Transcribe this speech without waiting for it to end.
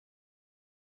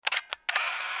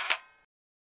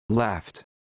left,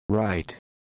 right.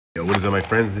 Yo, what is up, my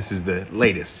friends? This is the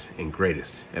latest and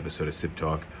greatest episode of Sip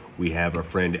Talk. We have our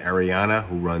friend Ariana,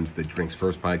 who runs the Drinks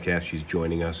First podcast. She's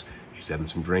joining us. She's having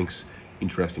some drinks,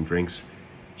 interesting drinks.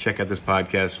 Check out this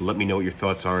podcast. Let me know what your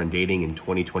thoughts are on dating in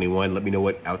 2021. Let me know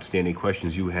what outstanding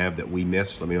questions you have that we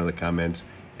missed. Let me know in the comments,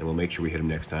 and we'll make sure we hit them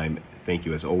next time. Thank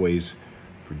you, as always,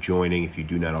 for joining. If you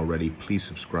do not already, please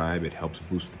subscribe. It helps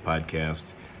boost the podcast,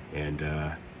 and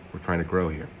we're trying to grow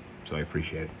here, so I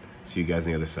appreciate it. See you guys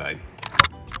on the other side.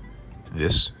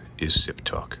 This is Sip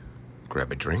Talk.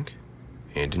 Grab a drink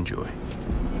and enjoy.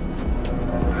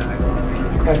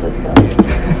 Cross this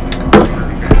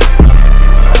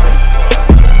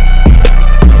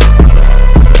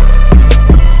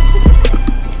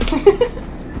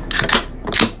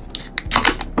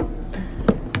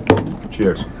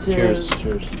Cheers. Cheers.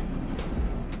 Cheers.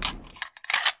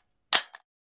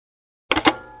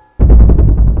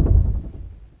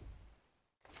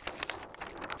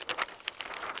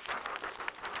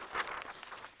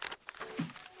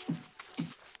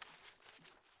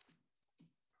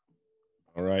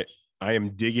 All right. I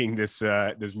am digging this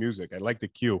music. I like the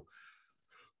cue.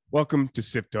 Welcome to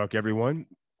Sip Talk, everyone.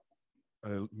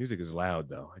 Music is loud,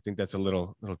 though. I think that's a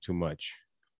little too much.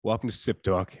 Welcome to Sip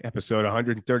Talk, episode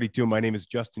 132. My name is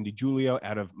Justin DiGiulio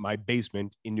out of my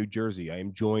basement in New Jersey. I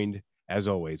am joined, as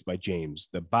always, by James,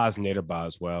 the Bosnator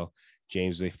Boswell.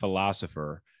 James, a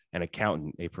philosopher, an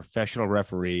accountant, a professional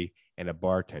referee, and a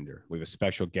bartender. We have a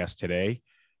special guest today,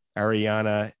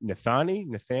 Ariana Nathani,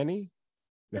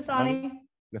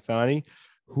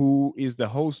 who is the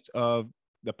host of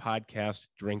the podcast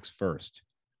Drinks First.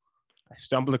 I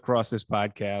stumbled across this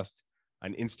podcast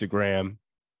on Instagram.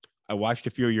 I watched a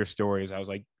few of your stories. I was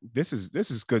like, this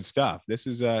is good stuff. This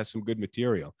is some good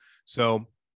material. So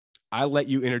I'll let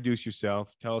you introduce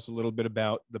yourself. Tell us a little bit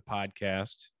about the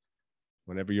podcast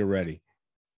whenever you're ready.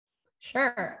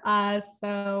 Sure.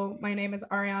 So my name is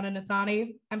Ariana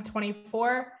Nathani. I'm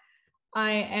 24.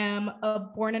 I am a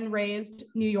born and raised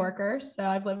New Yorker. So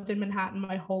I've lived in Manhattan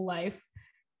my whole life,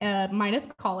 minus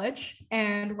college.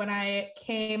 And when I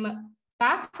came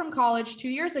back from college 2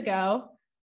 years ago,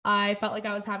 I felt like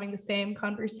I was having the same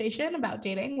conversation about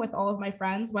dating with all of my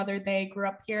friends, whether they grew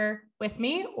up here with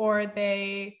me or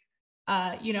they,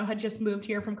 had just moved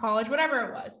here from college, whatever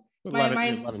it was. A lot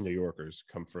of New Yorkers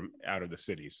come from out of the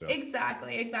city. So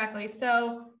Exactly.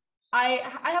 So I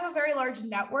have a very large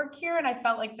network here, and I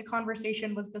felt like the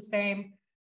conversation was the same.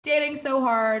 Dating so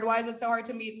hard. Why is it so hard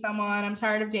to meet someone? I'm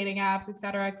tired of dating apps, et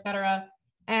cetera, et cetera.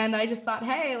 And I just thought,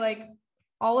 hey, like,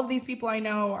 all of these people I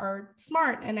know are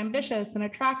smart and ambitious and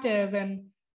attractive, and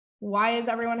why is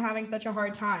everyone having such a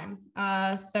hard time?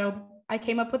 So I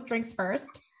came up with Drinks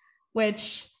First,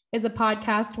 which is a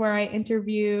podcast where I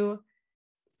interview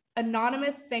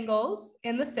anonymous singles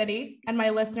in the city, and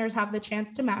my listeners have the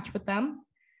chance to match with them.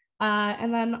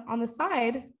 And then on the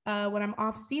side, when I'm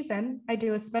off season, I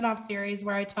do a spinoff series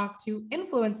where I talk to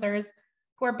influencers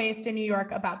who are based in New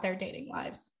York about their dating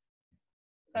lives.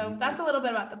 So that's a little bit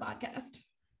about the podcast.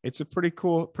 it's a pretty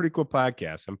cool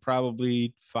podcast. I'm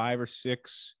probably 5 or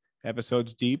 6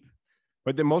 episodes deep,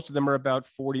 but then most of them are about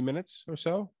 40 minutes or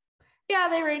so. Yeah,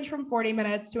 they range from 40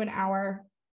 minutes to an hour.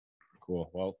 Cool.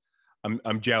 Well,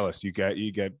 I'm jealous. You got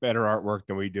better artwork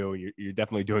than we do. You're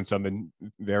definitely doing something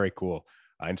very cool.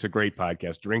 And it's a great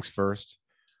podcast. Drinks First.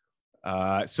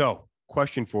 So,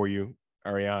 question for you,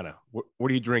 Ariana.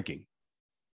 What are you drinking?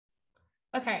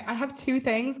 Okay, I have 2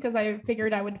 things because I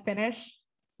figured I would finish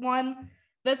one.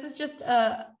 This is just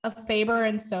a Faber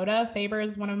and soda. Faber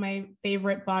is one of my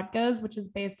favorite vodkas, which is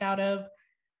based out of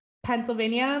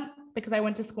Pennsylvania because I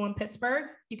went to school in Pittsburgh.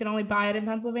 You can only buy it in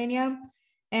Pennsylvania.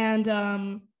 And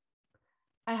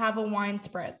I have a wine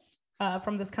spritz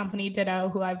from this company, Ditto,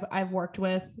 who I've worked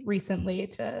with recently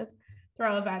to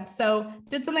throw events. So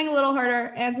did something a little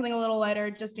harder and something a little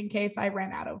lighter just in case I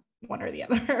ran out of one or the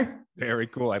other. Very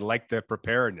cool. I like the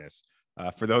preparedness.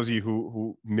 For those of you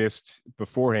who missed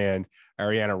beforehand,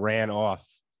 Ariana ran off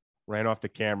the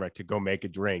camera to go make a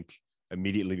drink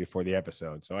immediately before the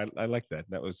episode. So I like that.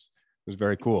 That was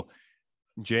very cool.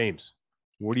 James,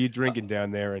 what are you drinking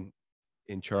down there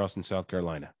in Charleston, South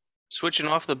Carolina? Switching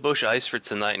off the Busch Ice for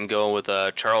tonight and going with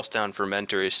a Charlestown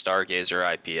Fermentary Stargazer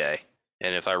IPA.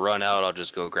 And if I run out, I'll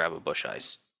just go grab a Busch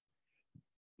Ice.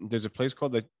 There's a place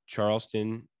called the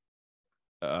Charleston.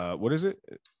 What is it?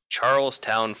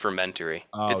 Charlestown Fermentary.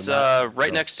 Oh, it's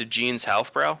right next to Gene's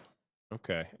Halfbrow.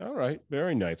 Okay. All right.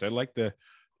 Very nice. I like the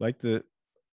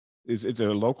it's a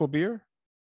local beer?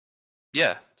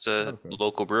 Yeah, it's a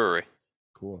local brewery.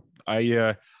 Cool.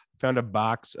 I found a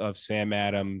box of Sam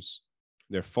Adams,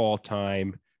 their fall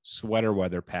time sweater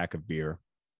weather pack of beer.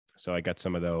 So I got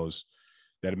some of those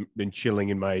that have been chilling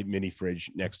in my mini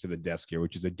fridge next to the desk here,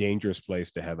 which is a dangerous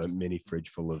place to have a mini fridge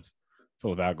full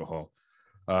of alcohol.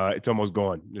 It's almost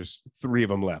gone. There's 3 of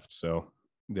them left, so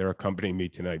they're accompanying me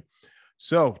tonight.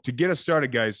 So to get us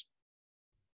started, guys,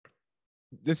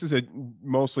 this is a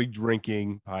mostly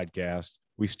drinking podcast.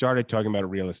 We started talking about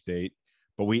real estate,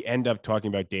 but we end up talking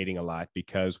about dating a lot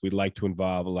because we like to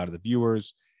involve a lot of the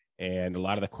viewers, and a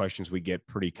lot of the questions we get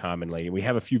pretty commonly. And we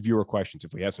have a few viewer questions.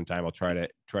 If we have some time, I'll try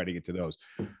to get to those.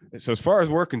 So as far as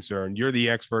we're concerned, you're the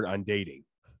expert on dating,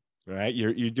 right?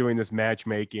 You're doing this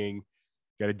matchmaking,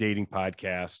 got a dating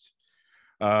podcast.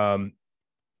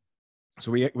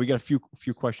 So we got a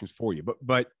few questions for you,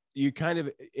 but you kind of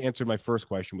answered my first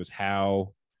question, was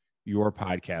how your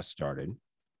podcast started.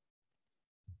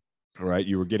 All right.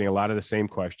 You were getting a lot of the same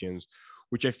questions,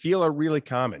 which I feel are really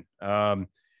common.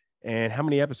 And how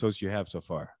many episodes do you have so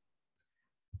far?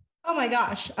 Oh my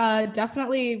gosh.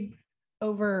 Definitely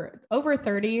over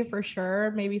 30 for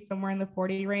sure. Maybe somewhere in the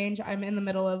 40 range. I'm in the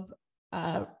middle of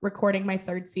recording my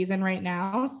 3rd season right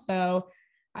now. So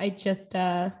I just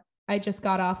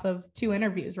got off of 2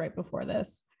 interviews right before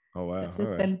this. Oh, wow. So it's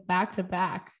just been back to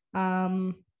back.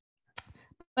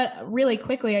 But really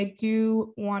quickly, I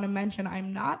do want to mention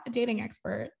I'm not a dating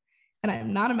expert and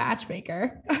I'm not a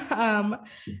matchmaker.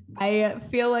 I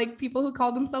feel like people who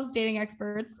call themselves dating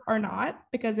experts are not,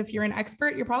 because if you're an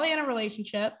expert, you're probably in a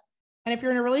relationship. And if you're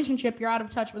in a relationship, you're out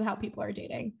of touch with how people are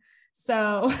dating.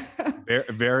 So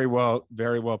very well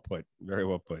put. Very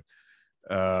well put.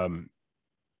 One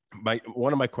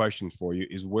of my questions for you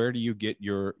is, where do you get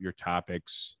your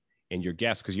topics and your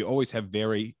guests? Because you always have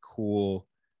very cool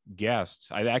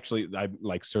guests. I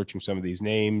like searching some of these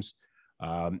names.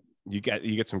 You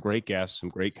get some great guests, some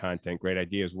great content, great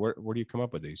ideas. Where do you come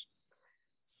up with these?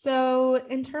 So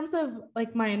in terms of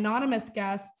like my anonymous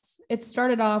guests, it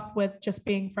started off with just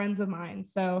being friends of mine.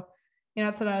 So,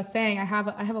 that's what I was saying. I have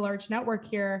a large network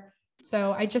here.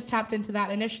 So I just tapped into that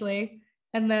initially.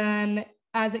 And then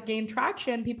as it gained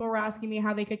traction, people were asking me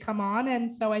how they could come on.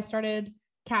 And so I started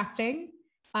casting.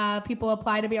 People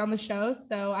apply to be on the show.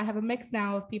 So I have a mix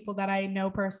now of people that I know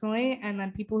personally and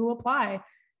then people who apply,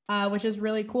 which is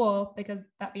really cool, because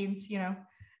that means,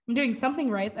 I'm doing something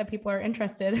right, that people are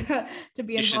interested to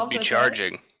be involved. You should be with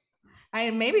charging.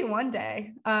 Maybe one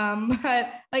day.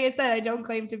 But like I said, I don't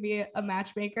claim to be a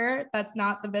matchmaker. That's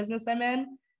not the business I'm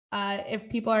in. If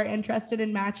people are interested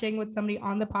in matching with somebody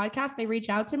on the podcast, they reach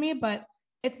out to me, but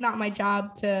it's not my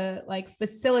job to like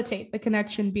facilitate the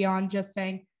connection beyond just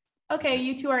saying, okay,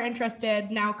 you two are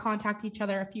interested, now contact each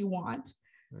other if you want.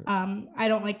 I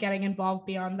don't like getting involved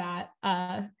beyond that.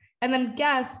 And then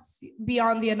guests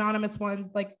beyond the anonymous ones,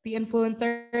 like the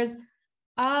influencers,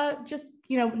 just,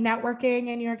 networking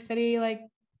in New York City, like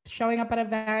showing up at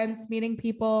events, meeting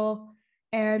people,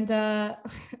 and DMing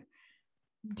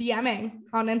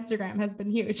on Instagram has been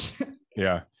huge.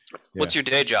 Yeah. What's your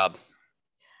day job?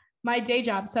 My day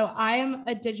job. So I am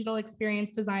a digital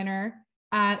experience designer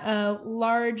at a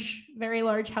very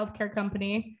large healthcare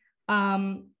company.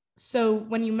 So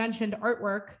when you mentioned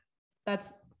artwork,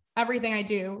 that's everything I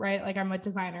do, right? Like I'm a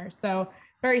designer. So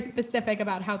very specific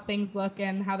about how things look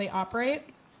and how they operate.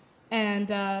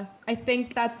 And I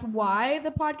think that's why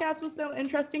the podcast was so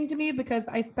interesting to me, because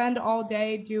I spend all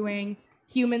day doing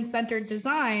human-centered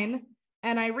design.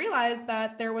 And I realized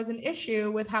that there was an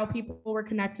issue with how people were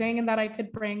connecting and that I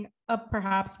could bring a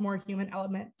perhaps more human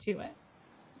element to it.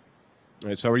 All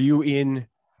right. So are you in,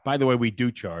 by the way, we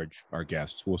do charge our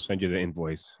guests. We'll send you the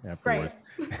invoice afterwards.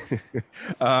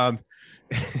 Right.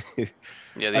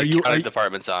 Yeah, the accounting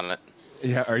department's on it.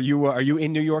 Yeah. Are you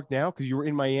in New York now? Because you were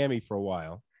in Miami for a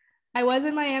while. I was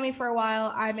in Miami for a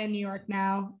while. I'm in New York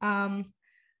now.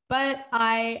 But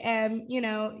I am,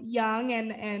 young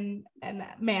and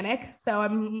manic. So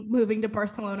I'm moving to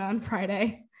Barcelona on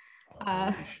Friday.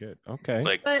 Holy shit. Okay.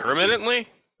 Like permanently?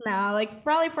 No, like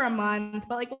probably for a month,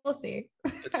 but like we'll see.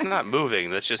 It's not moving.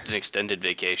 That's just an extended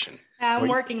vacation. I'm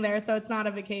working there, so it's not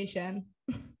a vacation.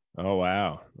 Oh,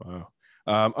 wow.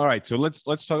 All right. So let's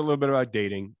talk a little bit about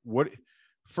dating.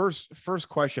 First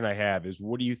question I have is,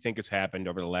 what do you think has happened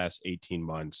over the last 18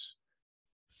 months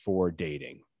for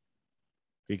dating?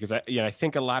 Because I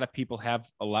think a lot of people have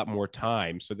a lot more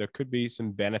time, so there could be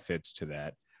some benefits to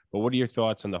that. But what are your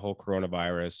thoughts on the whole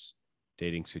coronavirus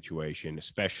dating situation,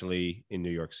 especially in New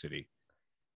York City?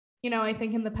 I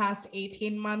think in the past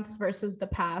 18 months versus the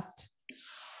past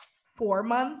 4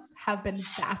 months have been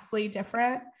vastly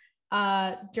different.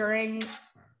 I think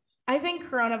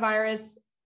coronavirus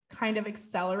kind of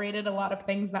accelerated a lot of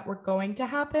things that were going to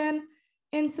happen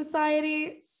in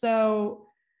society. So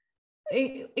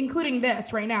including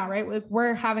this right now, right?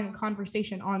 We're having a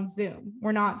conversation on Zoom.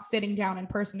 We're not sitting down in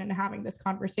person and having this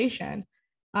conversation.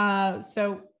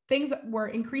 So things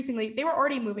were they were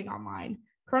already moving online.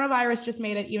 Coronavirus just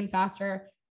made it even faster.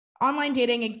 Online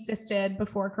dating existed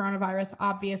before coronavirus,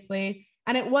 obviously,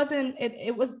 and it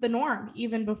was the norm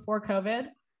even before COVID,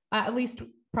 at least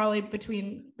probably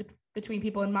between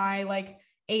people in my like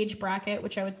age bracket,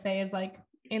 which I would say is like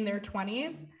in their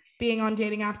 20s. Being on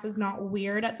dating apps is not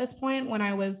weird at this point. When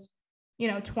I was,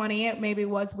 20, it maybe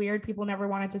was weird. People never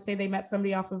wanted to say they met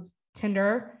somebody off of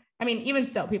Tinder. I mean, even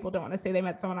still, people don't want to say they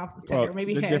met someone off of Tinder. Well,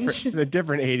 maybe Hinge. The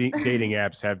different dating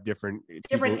apps have different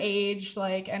age,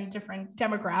 and different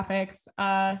demographics.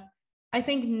 I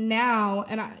think now,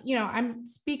 and I'm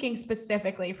speaking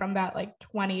specifically from that like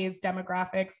 20s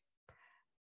demographics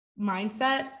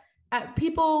mindset.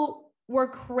 People were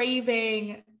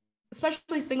craving,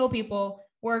 especially single people,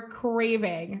 were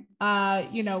craving,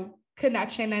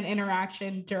 connection and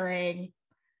interaction during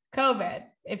COVID.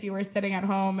 If you were sitting at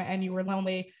home and you were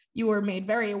lonely, you were made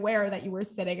very aware that you were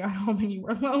sitting at home and you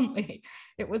were lonely.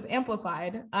 It was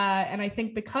amplified. And I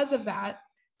think because of that,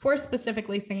 for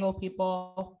specifically single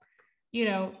people,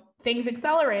 things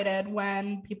accelerated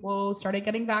when people started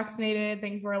getting vaccinated,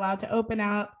 things were allowed to open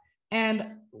up. And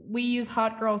we use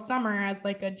hot girl summer as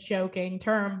like a joking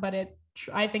term, but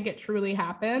I think it truly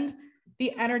happened.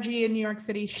 The energy in New York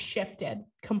City shifted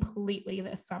completely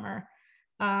this summer.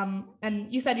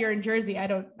 And you said you're in Jersey. I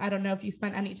don't know if you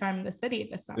spent any time in the city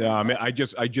this summer. Yeah, I mean, I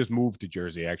just moved to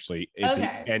Jersey actually at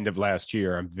the end of last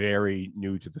year. I'm very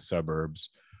new to the suburbs.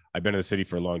 I've been in the city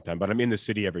for a long time, but I'm in the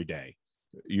city every day,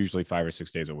 usually 5 or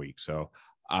 6 days a week. So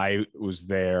I was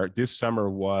there. This summer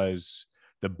was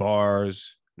the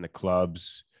bars and the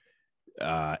clubs.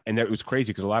 And it was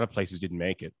crazy because a lot of places didn't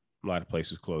make it. A lot of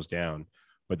places closed down,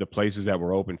 but the places that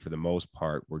were open for the most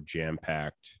part were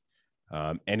jam-packed.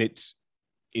 And it's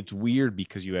weird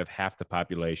because you have half the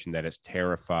population that is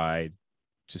terrified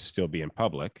to still be in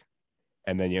public.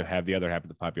 And then you have the other half of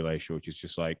the population, which is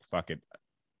just like, fuck it.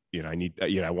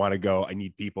 I want to go. I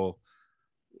need people.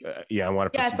 I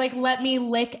want to. Yeah, it's like, let me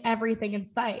lick everything in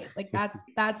sight. Like that's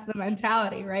the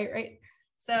mentality, right?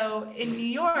 So in New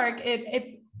York,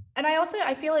 and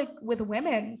I feel like with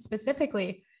women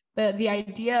specifically, the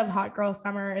idea of hot girl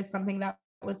summer is something that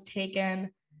was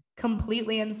taken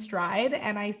completely in stride.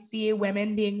 And I see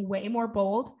women being way more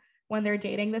bold when they're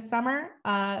dating this summer,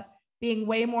 being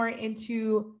way more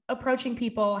into approaching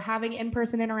people, having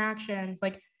in-person interactions.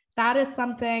 Like that is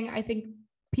something I think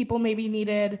people maybe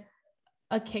needed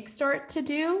a kickstart to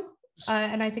do.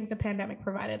 And I think the pandemic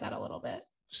provided that a little bit.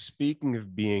 Speaking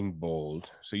of being bold,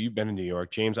 so you've been in New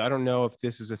York, James. I don't know if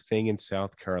this is a thing in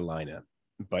South Carolina,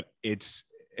 but it's,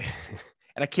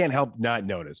 and I can't help not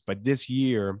notice, but this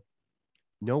year,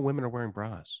 no women are wearing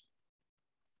bras.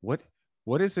 What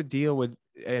is the deal with,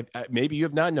 maybe you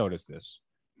have not noticed this.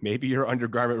 Maybe your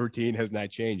undergarment routine has not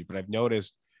changed, but I've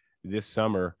noticed this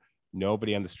summer,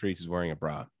 nobody on the streets is wearing a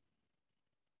bra.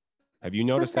 Have you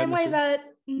noticed that? The same way that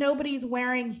nobody's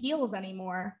wearing heels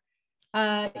anymore.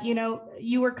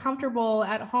 You were comfortable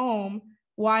at home.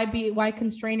 Why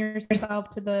constrain yourself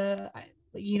to the,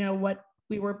 what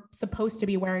we were supposed to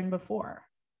be wearing before?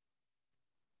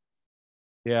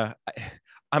 Yeah,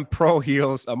 I'm pro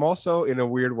heels. I'm also in a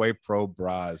weird way pro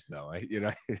bras, though.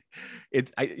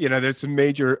 There's some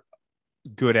major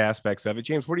good aspects of it.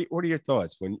 James, what are your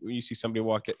thoughts when you see somebody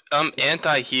walk it? I'm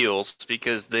anti heels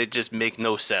because they just make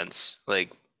no sense.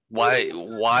 Like,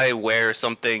 why wear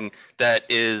something that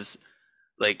is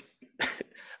like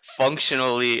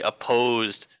functionally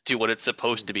opposed to what it's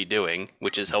supposed to be doing,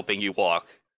 which is helping you walk?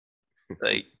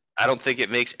 Like, I don't think it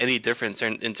makes any difference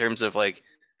in terms of like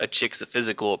a chick's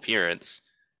physical appearance.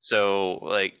 So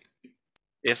like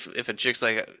if a chick's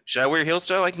like, should I wear heels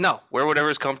today? Like, no, wear whatever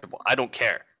is comfortable. I don't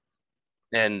care.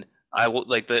 And I will,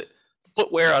 like, the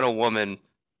footwear on a woman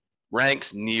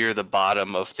ranks near the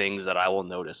bottom of things that I will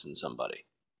notice in somebody.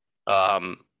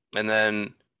 And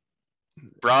then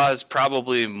bras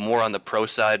probably more on the pro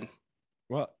side.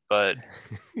 Well, but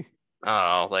I don't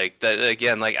know, like that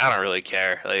again, like I don't really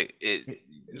care. Like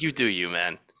you do you,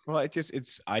 man. Well,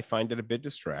 I find it a bit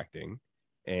distracting,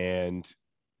 and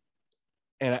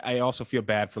I also feel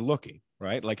bad for looking,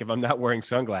 right? Like if I'm not wearing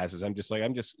sunglasses, I'm just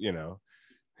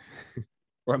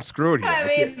or I'm screwed here. I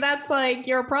mean, that's like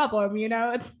your problem,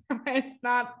 it's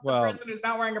not the person who's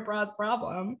not wearing a bra's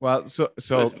problem. Well, so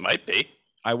it might be.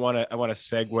 I want to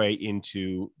segue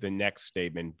into the next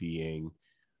statement being,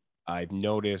 I've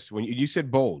noticed when you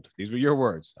said bold, these were your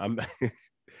words.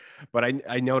 But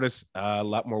I notice a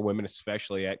lot more women,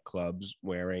 especially at clubs,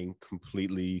 wearing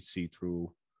completely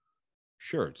see-through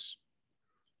shirts.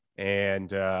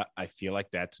 And I feel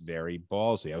like that's very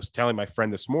ballsy. I was telling my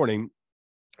friend this morning,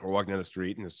 we're walking down the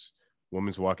street and this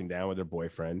woman's walking down with her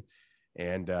boyfriend.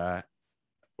 And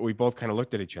we both kind of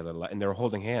looked at each other and they were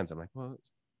holding hands. I'm like, well,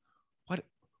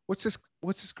 what's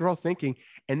this girl thinking?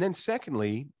 And then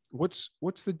secondly, what's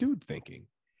the dude thinking?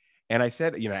 And I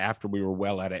said, after we were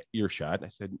well out of earshot, I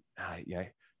said, yeah,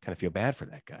 I kind of feel bad for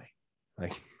that guy.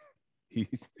 Like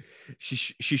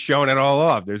she's showing it all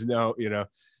off. There's no,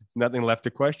 nothing left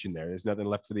to question there. There's nothing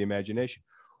left for the imagination.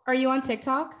 Are you on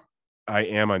TikTok? I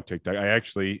am on TikTok.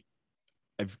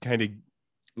 I've kind of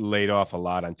laid off a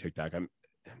lot on TikTok. I'm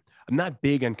not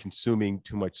big on consuming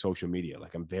too much social media.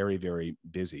 Like I'm very, very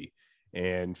busy.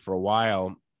 And for a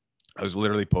while, I was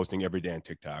literally posting every day on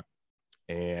TikTok.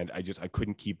 And I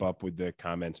couldn't keep up with the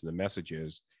comments and the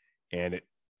messages. And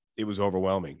it was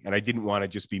overwhelming. And I didn't want to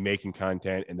just be making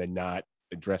content and then not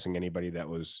addressing anybody that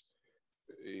was,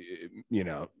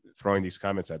 throwing these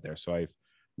comments out there. So I've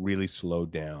really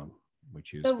slowed down,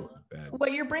 which is so bad.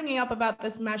 What you're bringing up about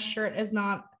this mesh shirt is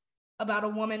not about a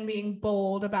woman being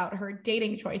bold about her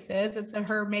dating choices. It's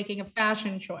her making a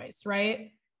fashion choice,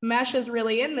 right? Mesh is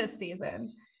really in this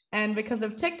season. And because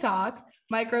of TikTok,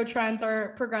 micro trends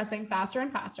are progressing faster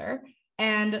and faster.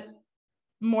 And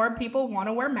more people want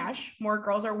to wear mesh. More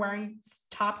girls are wearing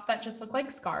tops that just look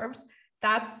like scarves.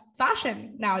 That's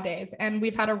fashion nowadays. And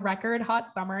we've had a record hot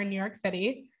summer in New York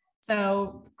City.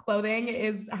 So clothing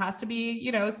has to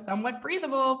be, somewhat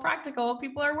breathable, practical.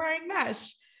 People are wearing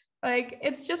mesh. Like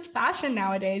it's just fashion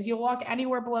nowadays. You'll walk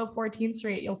anywhere below 14th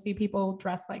Street, you'll see people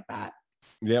dressed like that.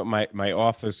 Yeah, my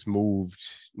office moved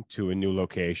to a new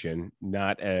location.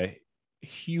 Not a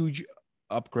huge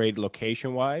upgrade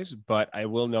location wise, but I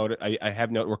will note I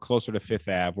have noted we're closer to Fifth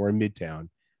Ave. We're in Midtown,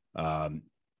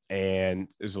 and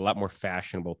there's a lot more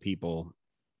fashionable people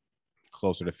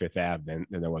closer to Fifth Ave than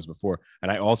there was before.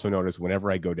 And I also notice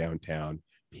whenever I go downtown,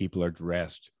 people are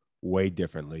dressed way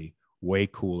differently, way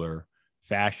cooler.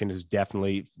 Fashion is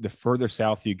definitely, the further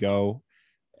south you go,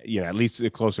 at least the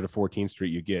closer to 14th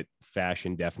Street you get,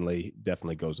 fashion definitely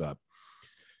goes up.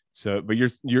 So, but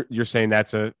you're saying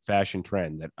that's a fashion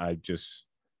trend that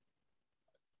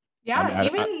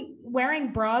even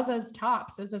wearing bras as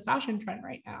tops is a fashion trend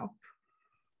right now.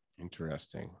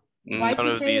 Interesting. None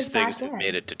of these things have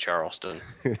made it to Charleston.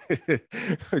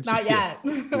 Not yet.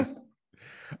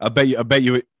 I bet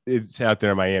you it's out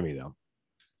there in Miami though.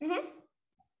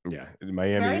 Mm-hmm. Yeah, in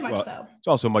Miami. Very much so. It's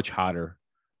also much hotter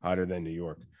than New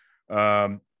York.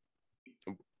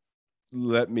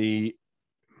 Let me,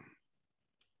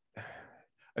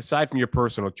 aside from your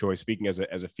personal choice, speaking as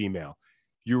a female,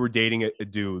 you were dating a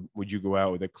dude, would you go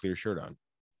out with a clear shirt on?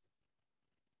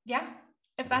 Yeah.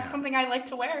 If that's something I like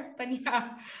to wear, then yeah.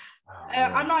 Oh,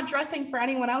 I'm not dressing for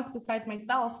anyone else besides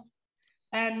myself.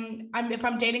 And if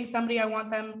I'm dating somebody, I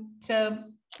want them to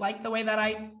like the way that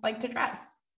I like to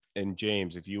dress. And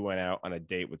James, if you went out on a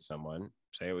date with someone,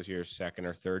 say it was your second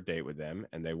or third date with them,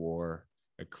 and they wore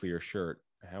a clear shirt,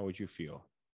 how would you feel?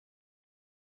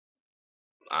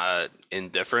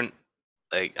 Indifferent.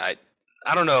 Like I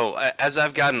don't know. As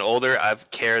I've gotten older, I've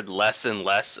cared less and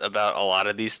less about a lot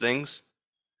of these things,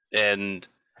 and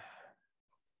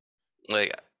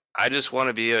like I just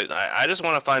want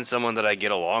to find someone that I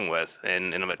get along with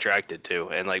and I'm attracted to,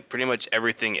 and like pretty much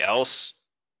everything else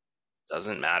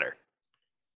doesn't matter.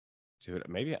 Dude,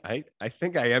 maybe I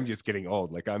think I am just getting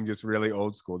old. Like I'm just really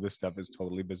old school. This stuff is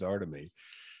totally bizarre to me.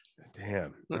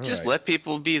 Damn. Just let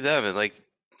people be them and like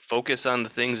focus on the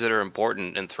things that are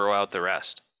important and throw out the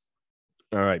rest.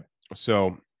 All right.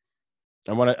 So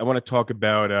I want to talk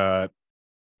about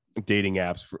dating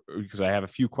apps because I have a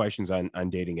few questions on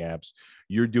dating apps.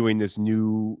 You're doing this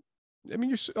new, I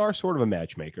mean, you are sort of a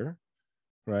matchmaker,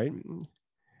 right?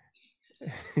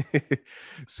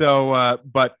 So,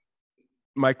 but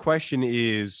my question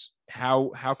is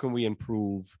how can we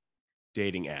improve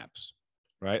dating apps,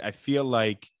 right? I feel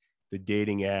like the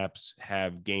dating apps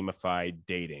have gamified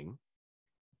dating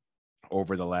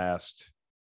over the last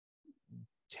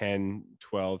 10,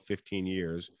 12, 15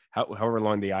 years, however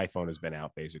long the iPhone has been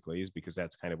out, basically, is because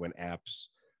that's kind of when apps,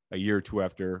 a year or two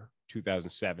after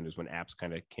 2007 is when apps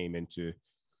kind of came into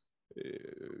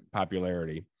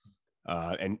popularity,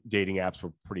 and dating apps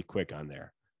were pretty quick on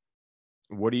there.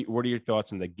 What are your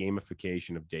thoughts on the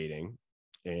gamification of dating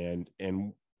and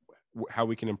how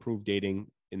we can improve dating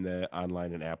in the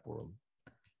online and app world?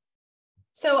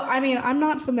 So, I mean, I'm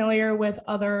not familiar with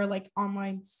other like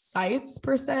online sites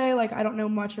per se. Like, I don't know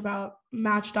much about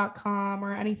Match.com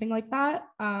or anything like that.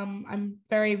 I'm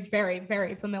very, very,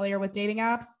 very familiar with dating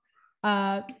apps.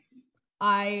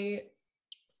 I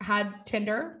had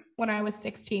Tinder when I was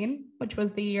 16, which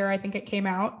was the year I think it came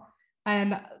out.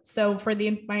 And so for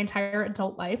my entire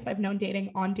adult life, I've known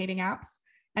dating on dating apps.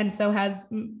 And so has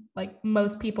like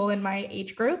most people in my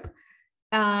age group.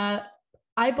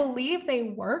 I believe they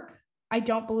work. I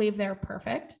don't believe they're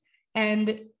perfect.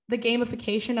 And the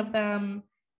gamification of them,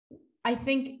 I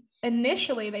think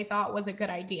initially they thought was a good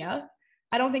idea.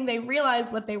 I don't think they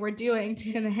realized what they were doing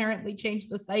to inherently change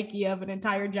the psyche of an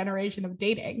entire generation of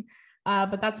dating.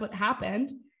 But that's what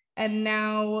happened. And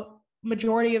now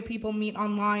majority of people meet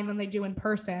online than they do in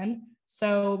person.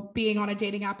 So being on a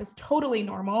dating app is totally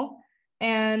normal.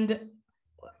 And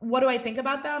what do I think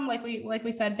about them? Like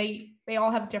we said, they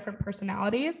all have different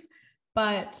personalities,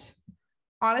 but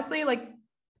honestly, like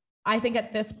I think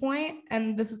at this point,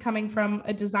 and this is coming from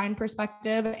a design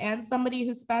perspective and somebody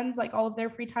who spends like all of their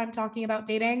free time talking about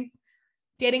dating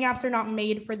apps are not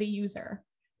made for the user.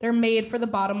 They're made for the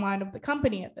bottom line of the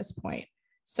company at this point.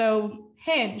 So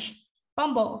Hinge,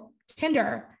 Bumble,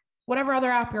 Tinder, whatever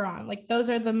other app you're on, like those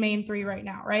are the main three right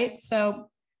now, right? So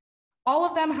all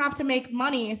of them have to make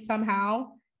money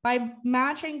somehow. By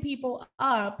matching people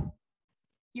up,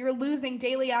 you're losing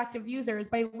daily active users.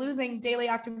 By losing daily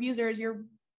active users, you're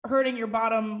hurting your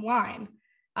bottom line.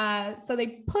 So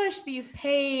they push these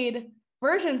paid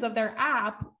versions of their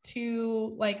app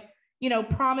to like,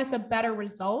 promise a better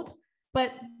result,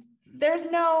 but there's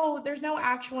no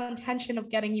actual intention of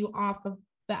getting you off of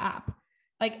the app.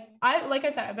 Like I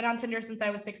said, I've been on Tinder since I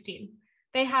was 16.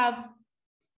 They have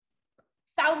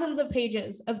thousands of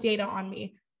pages of data on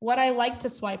me, what I like to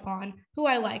swipe on, who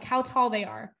I like, how tall they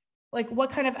are, like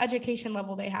what kind of education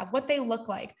level they have, what they look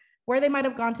like, where they might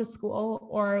have gone to school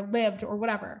or lived or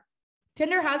whatever.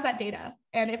 Tinder has that data.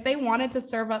 And if they wanted to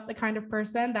serve up the kind of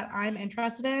person that I'm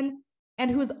interested in and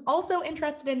who's also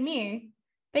interested in me,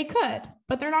 they could,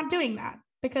 but they're not doing that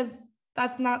because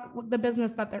that's not the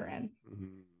business that they're in.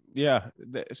 Yeah.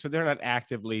 So they're not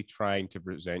actively trying to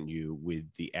present you with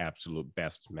the absolute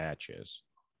best matches.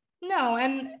 No.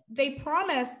 And they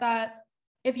promise that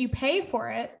if you pay for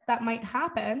it, that might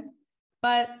happen,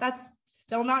 but that's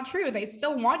still not true. They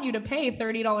still want you to pay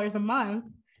 $30 a month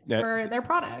for their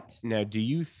product. Now, do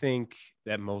you think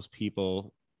that most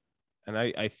people, and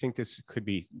I think this could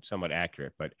be somewhat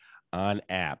accurate, but on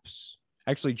apps,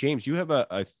 actually, James, you have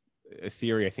a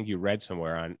theory I think you read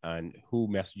somewhere on who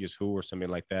messages who or something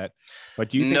like that. But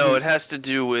do you think it has to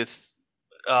do with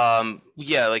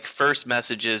like first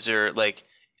messages, or like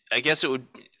I guess it would,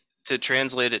 to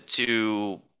translate it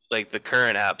to like the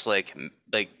current apps, like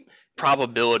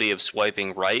probability of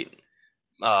swiping right.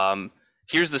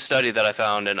 Here's the study that I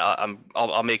found, and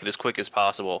I'll make it as quick as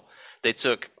possible. They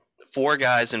took 4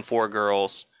 guys and 4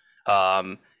 girls,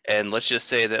 and let's just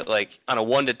say that like on a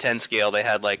 1 to 10 scale, they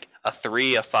had like a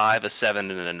 3, a 5, a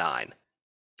 7, and a 9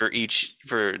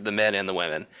 for the men and the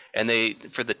women. And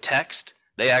for the text,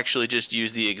 they actually just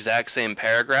used the exact same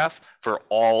paragraph for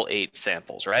all 8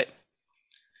 samples, right?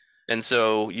 And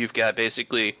so you've got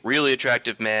basically really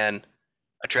attractive man,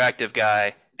 attractive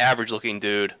guy, average looking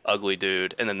dude, ugly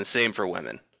dude, and then the same for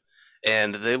women.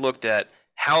 And they looked at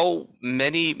how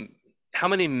many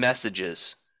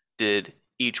messages did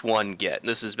each one get.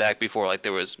 This is back before like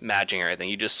there was matching or anything.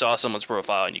 You just saw someone's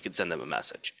profile and you could send them a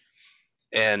message.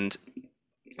 And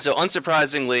so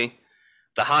unsurprisingly,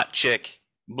 the hot chick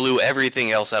blew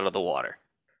everything else out of the water.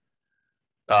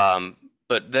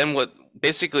 But then what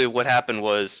happened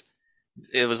was,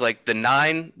 it was like the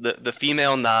 9, the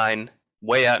female 9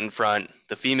 way out in front,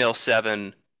 the female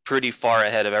 7 pretty far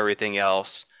ahead of everything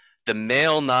else. The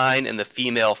male 9 and the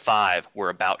female 5 were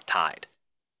about tied.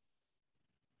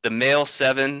 The male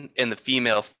 7 and the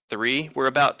female 3 were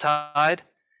about tied,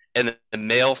 and the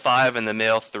male 5 and the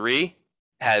male 3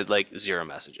 had like 0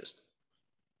 messages.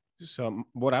 So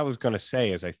what I was going to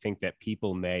say is I think that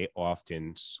people may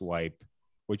often swipe,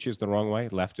 which is the wrong way?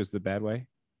 Left is the bad way?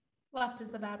 Left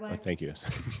is the bad way. Oh, thank you.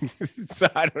 So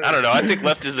I don't know. I think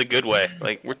left is the good way.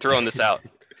 Like, we're throwing this out.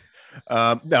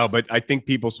 No, but I think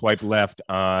people swipe left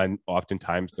on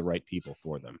oftentimes the right people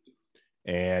for them.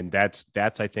 And that's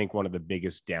I think one of the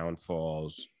biggest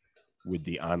downfalls with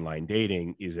the online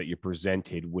dating is that you're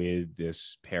presented with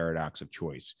this paradox of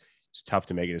choice. It's tough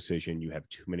to make a decision. You have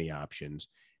too many options,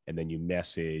 and then you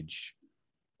message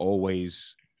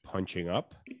always punching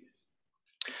up.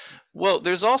 Well,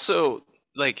 there's also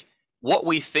like what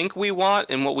we think we want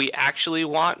and what we actually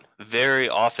want very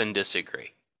often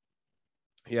disagree.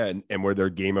 Yeah, and where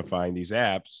they're gamifying these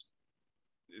apps,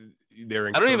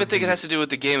 I don't even think it has to do with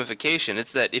the gamification.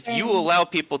 It's that if you allow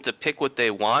people to pick what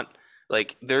they want,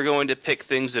 like they're going to pick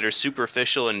things that are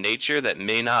superficial in nature that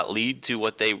may not lead to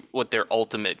what their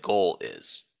ultimate goal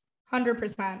is.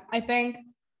 100%. I think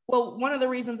Well, one of the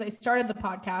reasons I started the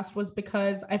podcast was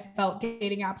because I felt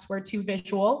dating apps were too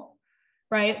visual,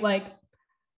 right? Like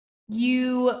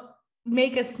you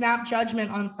make a snap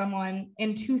judgment on someone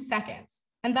in 2 seconds.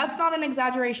 And that's not an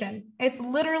exaggeration. It's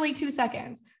literally 2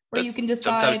 seconds where you can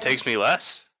decide. Sometimes takes me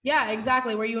less. Yeah,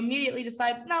 exactly. Where you immediately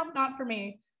decide, no, not for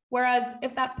me. Whereas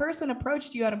if that person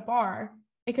approached you at a bar,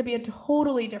 it could be a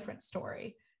totally different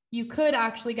story. You could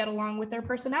actually get along with their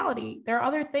personality. There are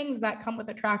other things that come with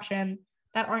attraction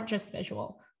that aren't just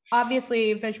visual.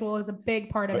 Obviously, visual is a big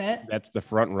part of it. That's the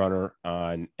front runner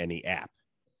on any app.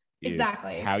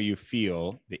 Exactly. How you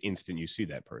feel the instant you see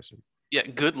that person. Yeah,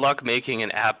 good luck making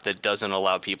an app that doesn't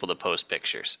allow people to post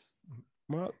pictures.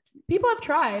 Well, people have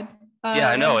tried. Yeah,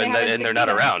 I know, and they're not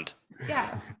around.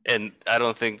 Yeah. And I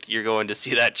don't think you're going to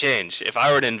see that change. If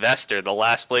I were an investor, the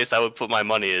last place I would put my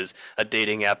money is a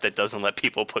dating app that doesn't let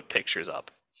people put pictures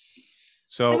up.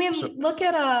 So I mean, look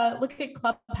at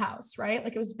Clubhouse, right?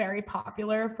 Like it was very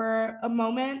popular for a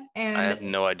moment, and I have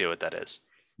no idea what that is.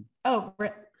 Oh,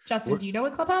 Justin, do you know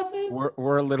what Clubhouse is?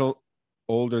 We're a little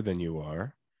older than you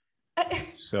are,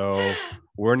 so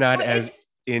we're not as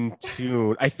in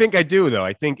tune. I think I do, though.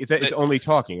 I think it's only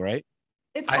talking, right?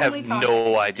 I have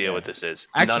no idea what this is.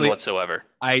 Actually, none whatsoever.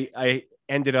 I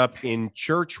ended up in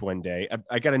church one day.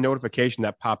 I got a notification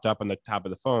that popped up on the top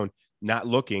of the phone. Not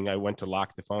looking, I went to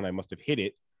lock the phone. I must have hit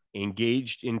it,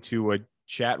 engaged into a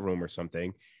chat room or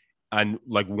something on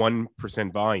like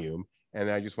 1% volume.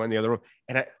 And I just went in the other room.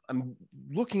 And I'm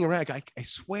looking around. I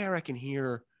swear I can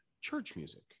hear church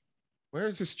music. Where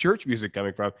is this church music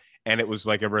coming from? And it was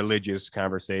like a religious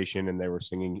conversation, and they were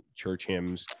singing church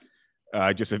hymns.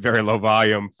 Just a very low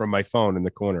volume from my phone in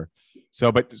the corner.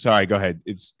 So, but sorry, go ahead.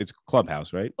 It's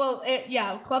Clubhouse, right? Well,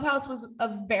 Clubhouse was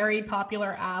a very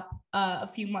popular app a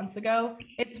few months ago.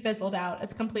 It's fizzled out.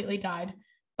 It's completely died.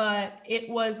 But it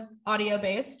was audio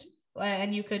based,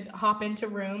 and you could hop into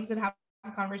rooms and have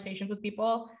conversations with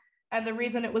people. And the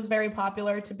reason it was very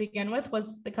popular to begin with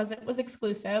was because it was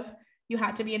exclusive. You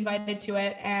had to be invited to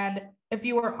it. And if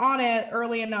you were on it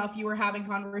early enough, you were having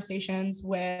conversations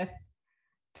with,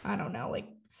 I don't know, like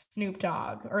Snoop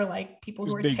Dogg or like people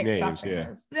who were TikTok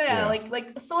famous. Yeah,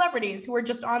 like celebrities who were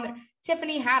just on there.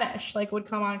 Tiffany Haddish like would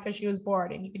come on because she was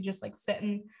bored, and you could just like sit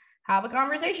and have a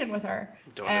conversation with her.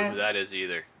 Don't know who that is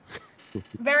either.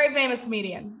 Very famous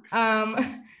comedian.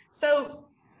 So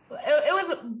it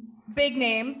was big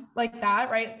names like that,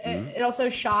 right? Mm-hmm. It also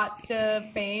shot to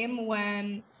fame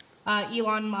when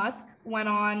Elon Musk went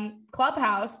on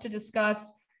Clubhouse to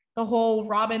discuss the whole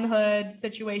Robinhood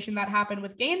situation that happened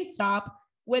with GameStop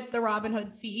with the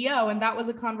Robinhood CEO. And that was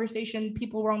a conversation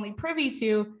people were only privy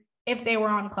to if they were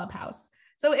on Clubhouse.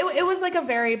 So it was like a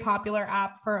very popular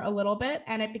app for a little bit,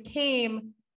 and it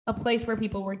became a place where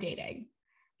people were dating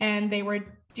and they were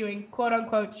doing quote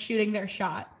unquote shooting their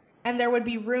shot. And there would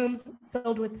be rooms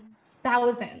filled with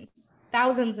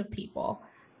thousands of people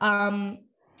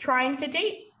trying to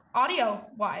date audio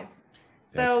wise.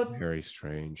 So that's very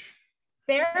strange.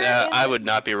 I would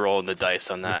not be rolling the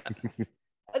dice on that.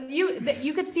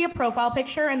 You could see a profile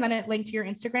picture and then it linked to your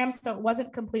Instagram, so it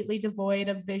wasn't completely devoid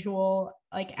of visual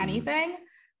like anything.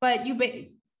 But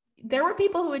there were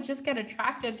people who would just get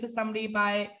attracted to somebody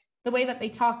by the way that they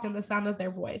talked and the sound of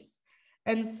their voice.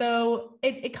 And so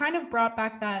it kind of brought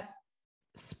back that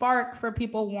spark for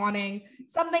people wanting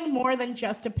something more than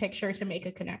just a picture to make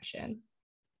a connection.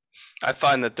 I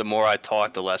find that the more I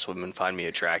talk, the less women find me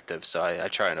attractive, so I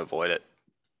try and avoid it.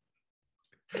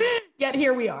 Yet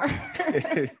here we are.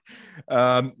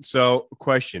 So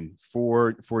question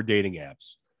for dating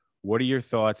apps. What are your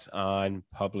thoughts on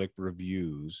public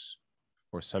reviews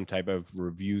or some type of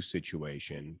review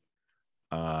situation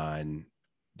on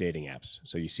dating apps?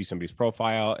 So you see somebody's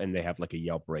profile and they have like a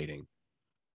Yelp rating.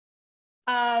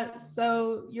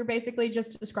 So you're basically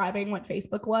just describing what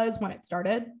Facebook was when it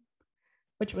started,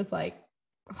 which was like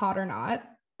hot or not.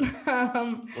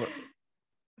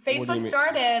 Facebook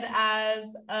started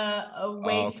as a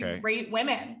way to rate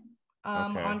women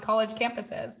on college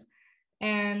campuses,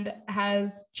 and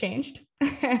has changed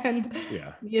and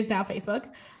is now Facebook.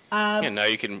 Now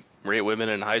you can rate women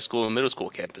in high school and middle school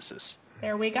campuses.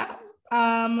 There we go.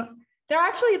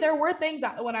 There were things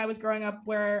that when I was growing up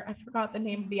where I forgot the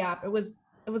name of the app. It was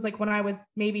like when I was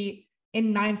maybe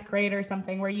in 9th grade or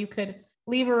something, where you could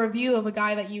leave a review of a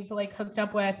guy that you've like hooked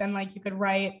up with, and like you could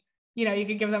write, you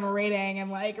could give them a rating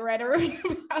and like write a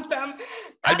review about them.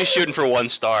 I'd be shooting for 1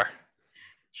 star.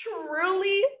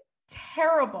 Truly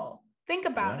terrible. Think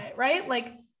about it, right?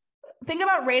 Like think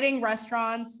about rating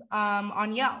restaurants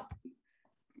on Yelp.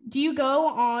 Do you go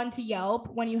on to Yelp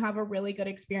when you have a really good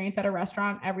experience at a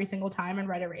restaurant every single time and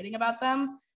write a rating about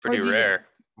them? Pretty rare.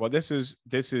 Well, this is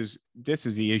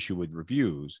the issue with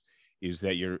reviews, is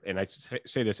that and I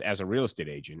say this as a real estate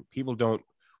agent, people don't,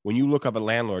 when you look up a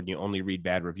landlord and you only read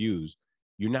bad reviews,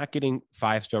 you're not getting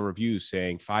 5-star reviews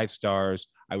saying 5 stars.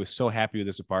 I was so happy with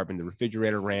this apartment. The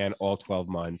refrigerator ran all 12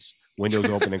 months, windows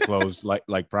open and closed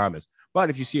like promised. But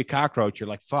if you see a cockroach, you're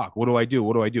like, fuck, what do I do?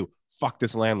 What do I do? Fuck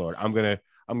this landlord. I'm gonna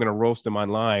roast them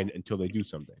online until they do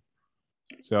something.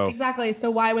 So exactly. So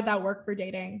why would that work for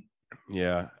dating?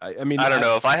 yeah, I mean, I don't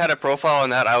know. If I had a profile on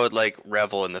that, I would like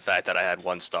revel in the fact that I had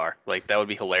 1 star. Like that would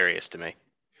be hilarious to me.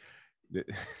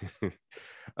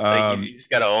 Like you just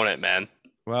gotta own it, man.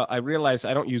 Well, I realize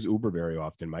I don't use Uber very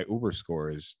often. My Uber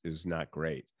score is not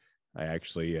great. I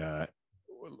actually,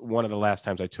 one of the last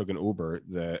times I took an Uber,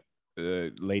 the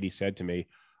lady said to me,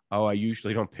 "Oh, I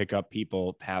usually don't pick up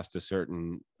people past a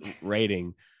certain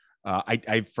rating.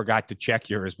 I forgot to check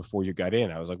yours before you got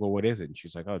in." I was like, "Well, what is it?" And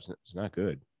she's like, "Oh, it's not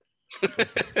good."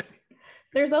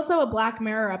 There's also a Black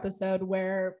Mirror episode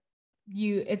where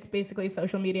it's basically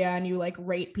social media and you like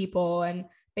rate people, and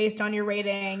based on your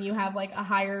rating, you have like a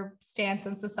higher stance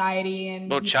in society. And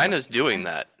well, China's doing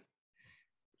that.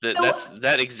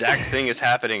 That exact thing is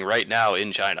happening right now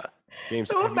in China. James,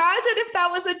 so imagine if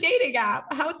that was a dating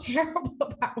app, how terrible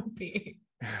that would be.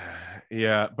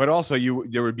 Yeah, but also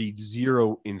there would be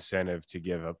zero incentive to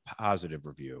give a positive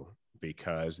review,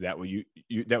 because that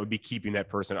would be keeping that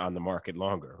person on the market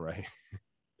longer, right?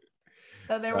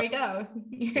 So there we go.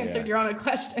 You answered your own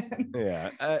question.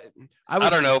 Yeah. I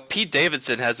don't know. Pete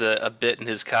Davidson has a bit in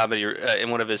his comedy, in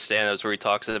one of his stand-ups, where he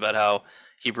talks about how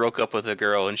he broke up with a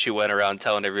girl and she went around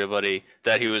telling everybody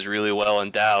that he was really well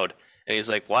endowed. And he's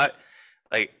like, what?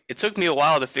 Like, it took me a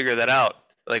while to figure that out,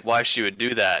 like why she would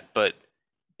do that. But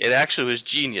it actually was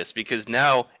genius, because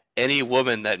now any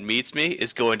woman that meets me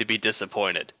is going to be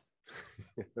disappointed.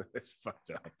 That's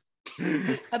fucked up.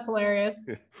 That's hilarious.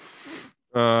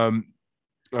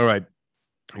 All right,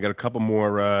 I got a couple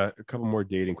more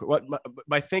dating. What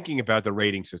my thinking about the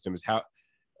rating system is how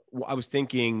I was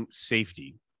thinking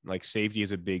safety. Like safety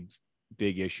is a big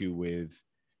issue with,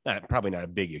 probably not a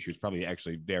big issue. It's probably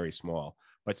actually very small,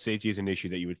 but safety is an issue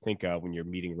that you would think of when you're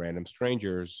meeting random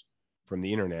strangers from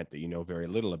the internet that you know very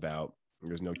little about.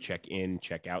 There's no check-in,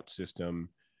 check-out system.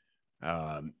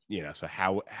 So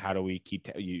how do we keep?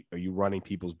 Are you running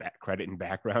people's credit and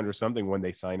background or something when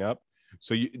they sign up?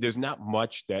 So there's not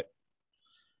much that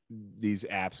these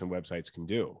apps and websites can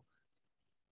do,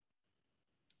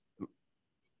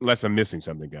 unless I'm missing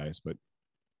something, guys. But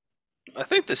I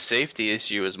think the safety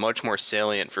issue is much more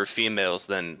salient for females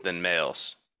than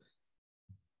males.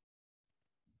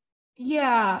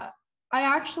 Yeah, I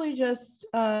actually just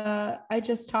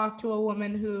talked to a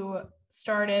woman who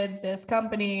started this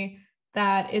company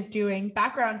that is doing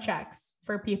background checks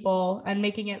for people and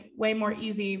making it way more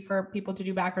easy for people to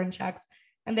do background checks.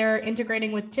 And they're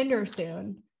integrating with Tinder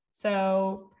soon.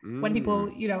 So when people,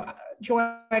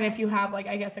 join, if you have like,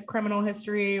 I guess, a criminal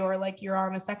history or like you're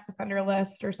on a sex offender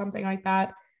list or something like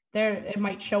that, it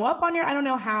might show up on I don't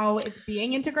know how it's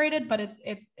being integrated, but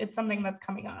it's something that's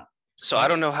coming up. So I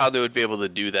don't know how they would be able to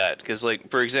do that. Because like,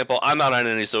 for example, I'm not on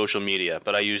any social media,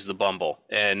 but I use the Bumble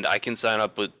and I can sign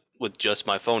up with just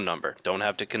my phone number. Don't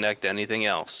have to connect to anything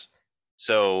else.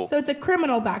 So it's a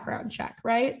criminal background check,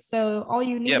 right? So all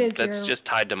you need is that's just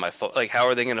tied to my phone. Like, how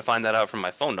are they going to find that out from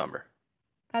my phone number?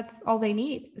 That's all they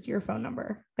need is your phone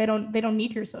number. They don't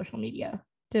need your social media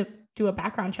to do a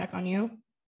background check on you.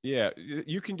 Yeah,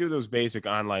 you can do those basic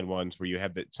online ones where you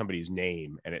have somebody's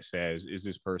name and it says, is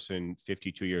this person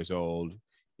 52 years old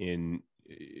in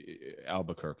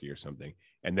Albuquerque or something,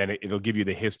 and then it'll give you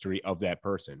the history of that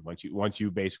person. Once you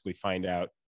basically find out,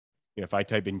 if I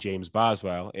type in James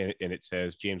Boswell and it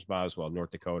says James Boswell, North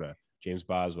Dakota, James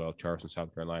Boswell, Charleston,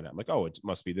 South Carolina, I'm like, oh, it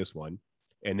must be this one,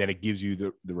 and then it gives you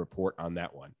the report on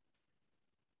that one.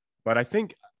 But I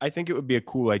think it would be a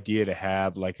cool idea to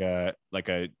have like a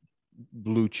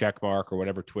blue check mark or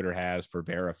whatever Twitter has for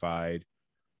verified,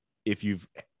 if you've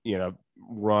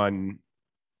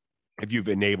if you've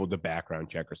enabled the background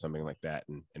check or something like that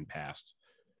and passed.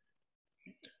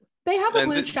 They have a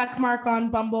blue check mark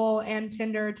on Bumble and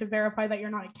Tinder to verify that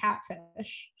you're not a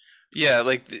catfish. Yeah,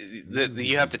 like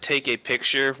you have to take a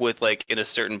picture with like in a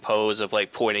certain pose of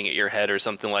like pointing at your head or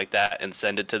something like that and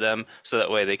send it to them, so that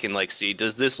way they can like see,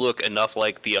 does this look enough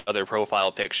like the other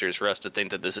profile pictures for us to think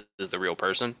that this is the real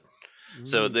person?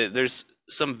 So there's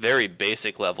some very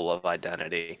basic level of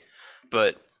identity,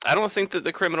 but I don't think that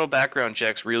the criminal background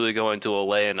check's really going to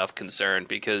allay enough concern,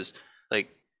 because like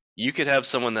you could have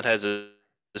someone that has a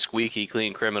squeaky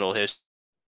clean criminal history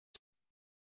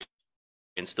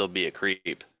and still be a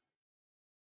creep.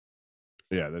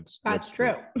 Yeah, that's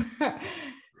true.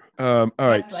 All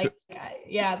right. That's like,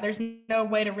 yeah, there's no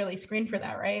way to really screen for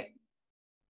that, right?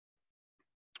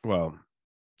 Well,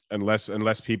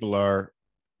 unless people are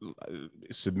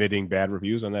submitting bad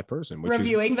reviews on that person, which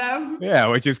Reviewing them.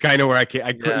 which is kind of where I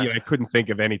Yeah. couldn't think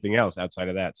of anything else outside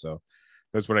of that. So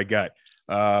that's what I got.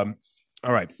 All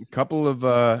right, couple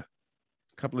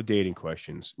of dating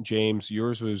questions. James,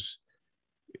 yours was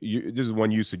this is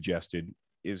one you suggested.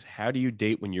 Is how do you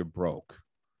date when you're broke?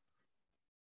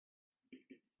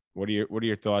 What are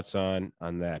your thoughts on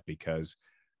that? Because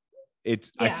I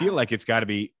Yeah. feel like it's got to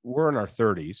be. We're in our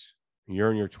 30s. You're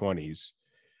in your 20s.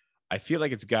 I feel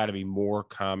like it's got to be more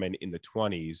common in the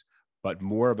 20s, but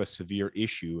more of a severe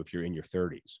issue if you're in your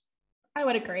 30s. I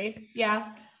would agree.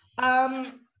 Yeah.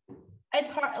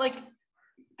 It's hard. Like,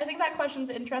 I think that question's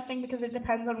interesting because it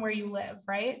depends on where you live,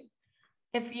 right?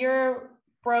 If you're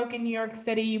broke in New York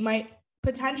City, you might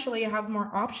potentially have more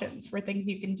options for things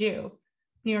you can do.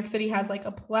 New York City has like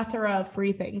a plethora of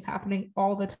free things happening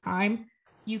all the time.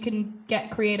 You can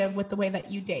get creative with the way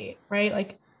that you date, right?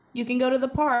 Like, you can go to the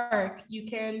park, you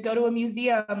can go to a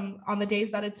museum on the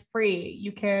days that it's free.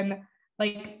 You can,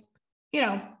 like,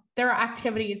 there are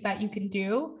activities that you can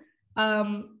do.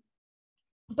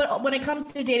 But when it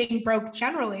comes to dating broke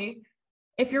generally,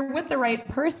 if you're with the right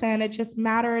person, it just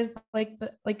matters I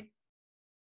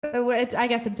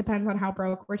guess it depends on how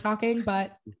broke we're talking,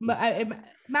 but it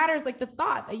matters like the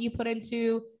thought that you put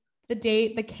into the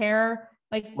date, the care,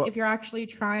 if you're actually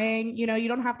trying, you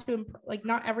don't have to,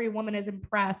 not every woman is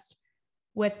impressed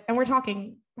with, and we're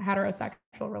talking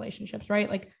heterosexual relationships, right?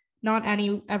 Like, not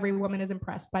every woman is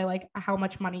impressed by like how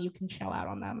much money you can shell out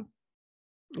on them.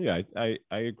 Yeah, I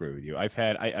agree with you.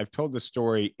 I've told the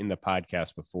story in the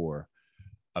podcast before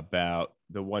about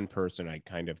the one person I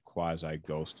kind of quasi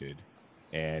ghosted,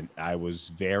 and I was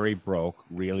very broke,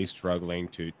 really struggling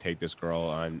to take this girl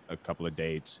on a couple of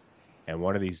dates. And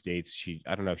one of these dates,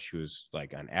 I don't know if she was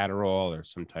like on Adderall or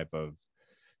some type of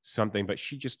something, but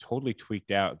she just totally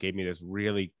tweaked out, gave me this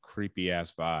really creepy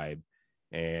ass vibe.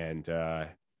 And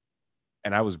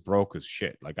I was broke as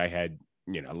shit. Like, I had,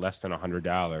 less than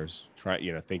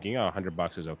 $100, thinking, oh,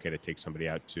 $100 is okay to take somebody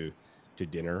out to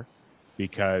dinner,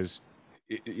 because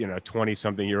 20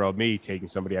 something year old me taking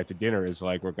somebody out to dinner is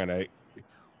like,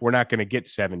 we're not going to get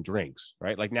 7 drinks,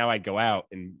 right? Like, now I go out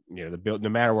and, the bill, no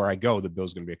matter where I go, the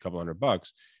bill's going to be a couple $100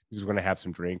 because we're going to have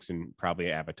some drinks and probably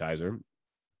an appetizer,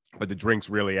 but the drinks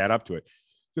really add up to it.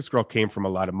 This girl came from a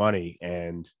lot of money,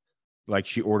 and like,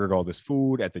 she ordered all this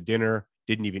food at the dinner,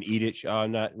 didn't even eat it.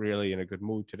 I'm not really in a good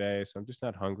mood today, so I'm just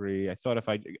not hungry. I thought if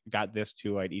I got this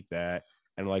too, I'd eat that.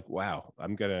 And I'm like, wow,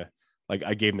 I'm gonna, like,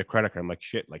 I gave him the credit card. I'm like,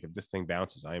 shit, like, if this thing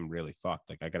bounces, I am really fucked.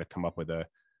 Like, I got to come up with a,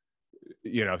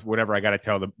 whatever I got to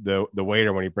tell the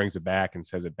waiter when he brings it back and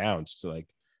says it bounced. So, like,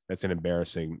 that's an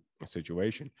embarrassing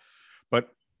situation. But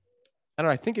I don't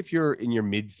know. I think if you're in your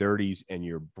mid 30s and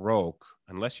you're broke,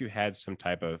 unless you had some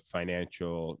type of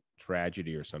financial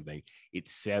tragedy or something, it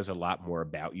says a lot more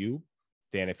about you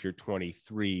than if you're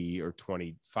 23 or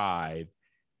 25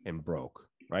 and broke,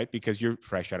 right? Because you're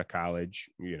fresh out of college,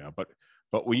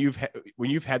 but when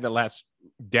you've had the last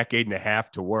decade and a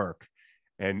half to work,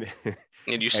 and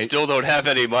you still don't have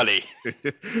any money,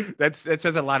 that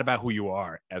says a lot about who you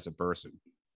are as a person.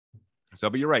 So,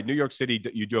 but you're right. New York City,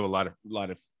 you do have a lot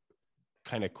of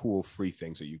kind of cool free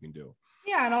things that you can do.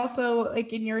 Yeah, and also,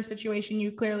 like, in your situation,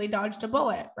 you clearly dodged a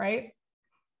bullet, right?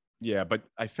 Yeah, but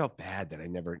I felt bad that I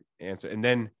never answered. And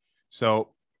then, so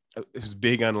it was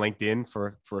big on LinkedIn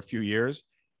for a few years,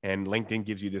 and LinkedIn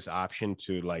gives you this option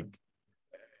to like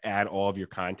add all of your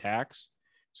contacts.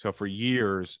 So for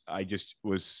years, I just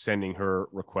was sending her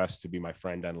requests to be my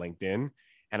friend on LinkedIn,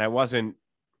 and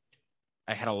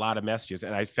I had a lot of messages,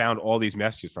 and I found all these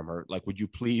messages from her. Like, would you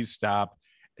please stop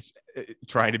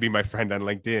trying to be my friend on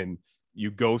LinkedIn?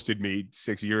 You ghosted me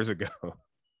 6 years ago.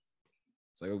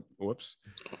 It's like, oh, whoops.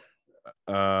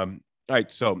 All right.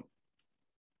 So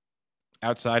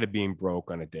outside of being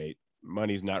broke on a date,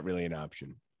 money's not really an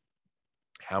option.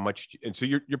 How much? And so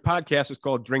your podcast is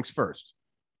called Drinks First,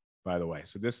 by the way.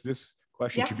 So this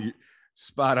question should be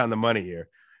spot on the money here.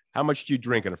 How much do you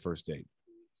drink on a first date?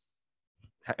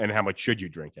 And how much should you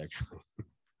drink, actually?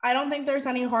 I don't think there's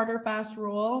any hard or fast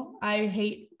rule. I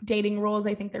hate dating rules.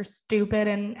 I think they're stupid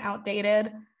and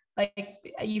outdated. Like,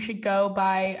 you should go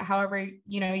by however,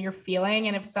 you're feeling.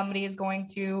 And if somebody is going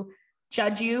to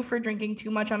judge you for drinking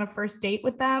too much on a first date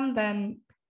with them, then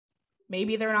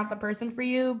maybe they're not the person for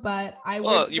you. But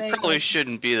you probably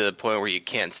shouldn't be to the point where you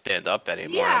can't stand up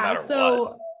anymore. Yeah. No matter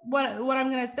so what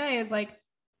I'm going to say is, like,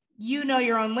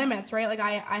 your own limits, right? Like,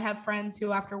 I have friends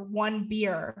who after one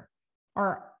beer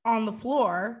are on the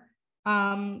floor,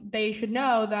 they should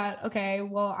know that, okay,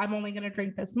 well, I'm only going to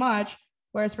drink this much.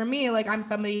 Whereas for me, like, I'm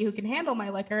somebody who can handle my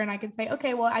liquor, and I can say,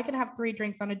 okay, well, I can have 3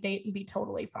 drinks on a date and be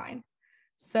totally fine.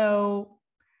 So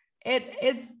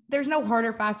it's there's no hard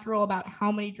or fast rule about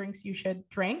how many drinks you should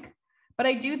drink, but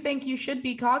I do think you should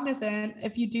be cognizant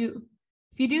if you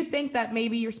do think that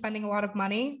maybe you're spending a lot of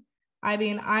money. I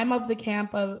mean, I'm of the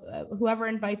camp of whoever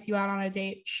invites you out on a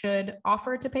date should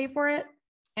offer to pay for it.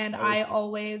 And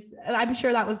I'm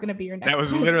sure that was going to be your next That was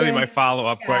question. literally my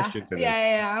follow-up Yeah. question to this.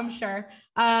 Yeah, I'm sure.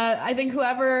 I think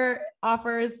whoever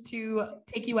offers to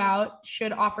take you out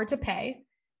should offer to pay.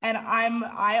 And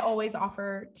I always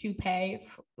offer to pay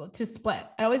to split.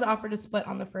 I always offer to split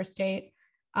on the first date.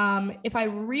 If I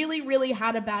really, really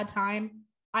had a bad time,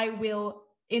 I will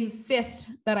insist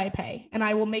that I pay, and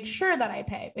I will make sure that I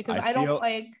pay, because I don't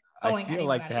like owing. I feel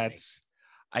like that's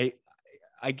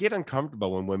I get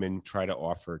uncomfortable when women try to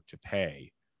offer to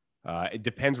pay. It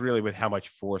depends really with how much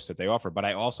force that they offer, but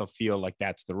I also feel like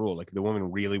that's the rule. Like, if the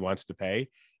woman really wants to pay,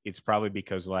 it's probably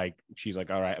because, like, she's like,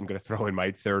 all right, I'm going to throw in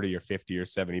my 30 or 50 or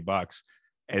 $70,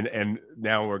 and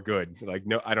now we're good. Like,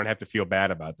 no, I don't have to feel bad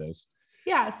about this.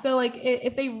 Yeah. So, like,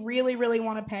 if they really, really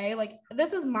want to pay, like,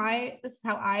 this is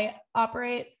how I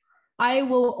operate. I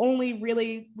will only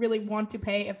really, really want to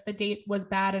pay if the date was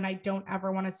bad and I don't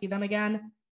ever want to see them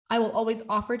again. I will always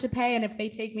offer to pay. And if they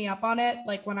take me up on it,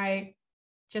 like, when I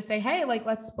just say, hey, like,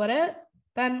 let's split it,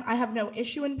 then I have no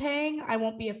issue in paying. I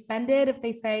won't be offended if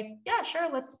they say, yeah,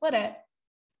 sure, let's split it.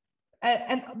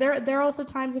 And there are also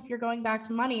times, if you're going back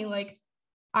to money, like,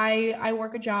 I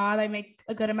work a job, I make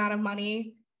a good amount of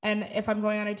money. And if I'm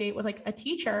going on a date with, like, a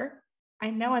teacher,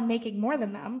 I know I'm making more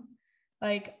than them.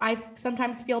 Like, I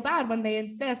sometimes feel bad when they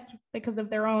insist, because of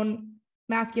their own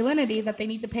masculinity, that they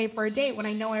need to pay for a date when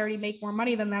I know I already make more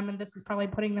money than them, and this is probably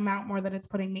putting them out more than it's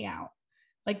putting me out.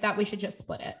 Like, that we should just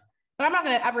split it. But I'm not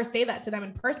going to ever say that to them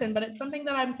in person, but it's something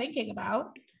that I'm thinking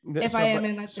about if I am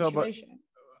in that situation.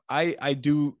 I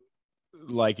do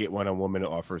like it when a woman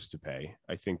offers to pay.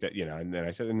 I think that, and then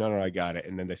I said, no, I got it.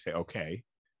 And then they say, okay.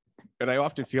 And I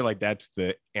often feel like that's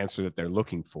the answer that they're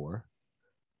looking for.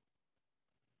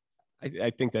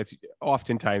 I think that's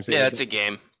oftentimes. Yeah, it's a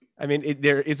game. I mean,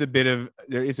 there is a bit of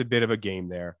a game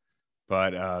there,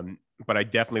 but I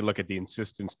definitely look at the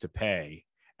insistence to pay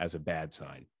as a bad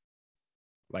sign.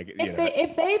 Like,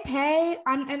 if they pay,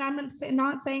 I'm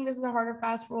not saying this is a hard or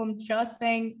fast rule. I'm just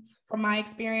saying from my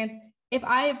experience, if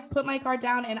I put my card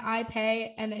down and I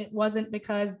pay, and it wasn't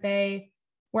because they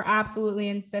were absolutely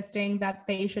insisting that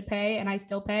they should pay and I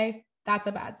still pay, that's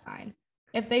a bad sign.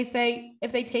 If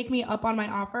they take me up on my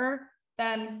offer,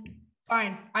 then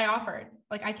fine, I offered.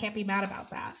 Like, I can't be mad about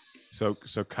that. So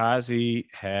Kazi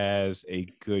has a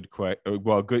good question.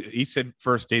 Well, good. He said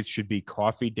first dates should be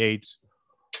coffee dates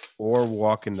or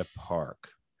walk in the park.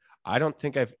 I don't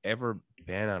think I've ever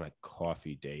been on a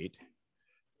coffee date.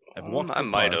 I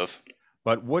might have.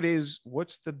 But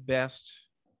what's the best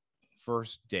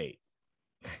first date?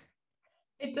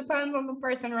 It depends on the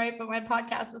person, right? But my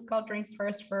podcast is called Drinks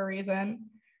First for a reason.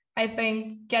 I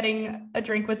think getting a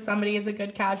drink with somebody is a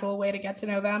good casual way to get to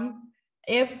know them.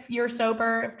 If you're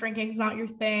sober, if drinking's not your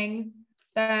thing,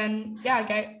 then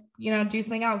yeah, do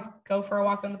something else. Go for a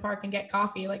walk in the park and get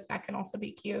coffee. Like, that can also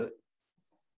be cute.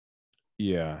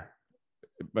 Yeah.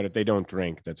 But if they don't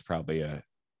drink, that's probably a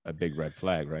big red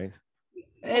flag, right?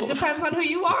 It depends on who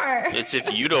you are. It's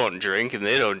if you don't drink and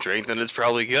they don't drink, then it's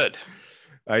probably good.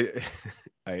 I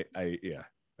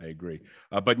agree.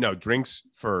 But no, drinks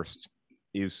first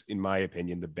is, in my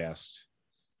opinion, the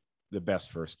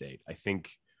best first date. I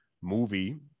think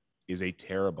movie is a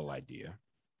terrible idea.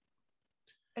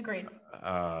 Agreed.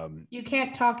 You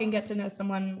can't talk and get to know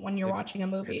someone when you're watching a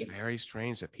movie. It's very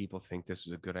strange that people think this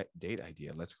is a good date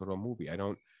idea. Let's go to a movie. I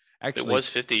don't actually. It was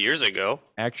 50 years ago.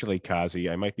 Actually, Kazi,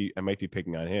 I might be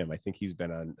picking on him. I think he's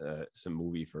been on some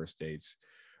movie first dates.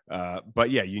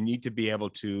 But yeah, you need to be able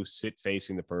to sit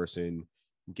facing the person,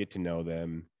 get to know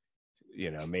them,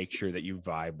 make sure that you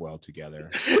vibe well together.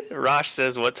 Rosh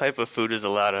says, what type of food is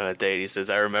allowed on a date? He says,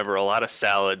 I remember a lot of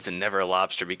salads and never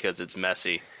lobster because it's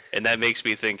messy. And that makes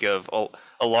me think of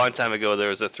a long time ago, there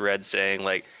was a thread saying,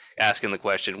 like, asking the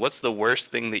question, what's the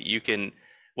worst thing you can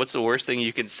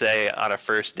say on a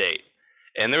first date?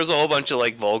 And there was a whole bunch of,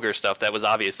 like, vulgar stuff that was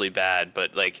obviously bad,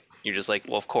 but, like, you're just like,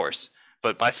 well, of course.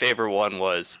 But my favorite one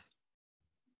was,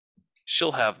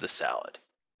 she'll have the salad.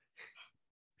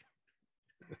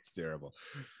 That's terrible.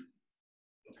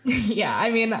 Yeah,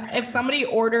 I mean, if somebody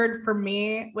ordered for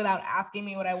me without asking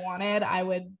me what I wanted, I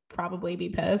would probably be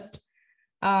pissed.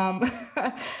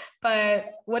 But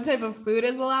what type of food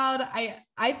is allowed?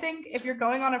 I think if you're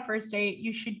going on a first date,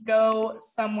 you should go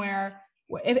somewhere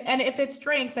If it's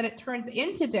drinks and it turns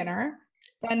into dinner,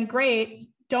 then great.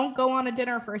 Don't go on a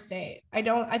dinner first date.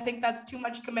 I think that's too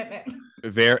much commitment.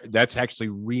 That's actually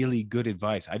really good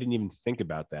advice. I didn't even think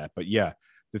about that. But yeah,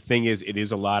 the thing is, it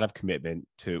is a lot of commitment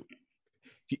to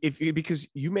because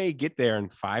you may get there and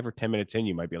 5 or 10 minutes in,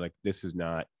 you might be like, this is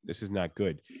not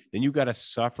good. Then you got to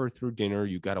suffer through dinner.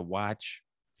 You got to watch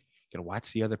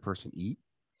the other person eat.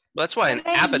 That's why an And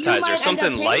then you appetizer, might end something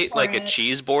up paying light for like a it.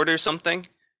 cheese board or something,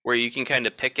 where you can kind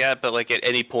of pick at, but like at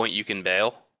any point you can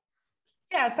bail.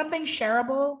 Yeah, something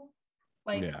shareable.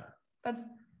 Like Yeah. that's,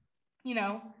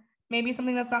 maybe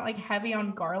something that's not like heavy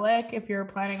on garlic if you're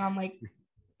planning on like,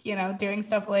 doing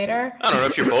stuff later. I don't know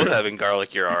if you're both having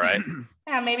garlic, you're all right.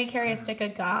 Yeah, maybe carry a stick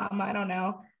of gum. I don't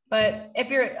know. But if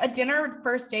you're a dinner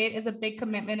first date is a big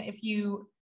commitment if you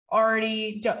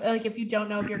already don't, like if you don't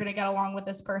know if you're gonna get along with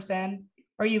this person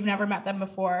or you've never met them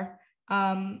before.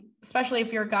 Especially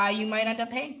if you're a guy, you might end up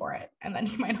paying for it and then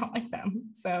you might not like them.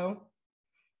 So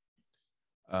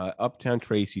Uptown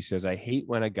Tracy says, I hate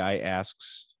when a guy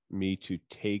asks me to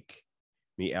take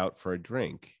me out for a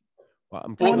drink.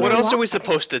 Well, What else are we why?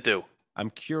 supposed to do? I'm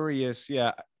curious.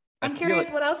 Yeah. I'm curious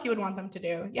what else you would want them to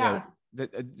do. Yeah.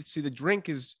 See, the drink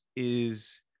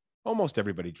is almost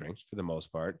everybody drinks for the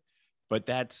most part, but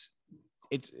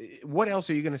what else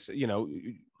are you going to say? Do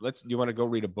you want to go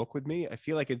read a book with me? I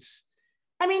feel like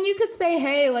I mean, you could say,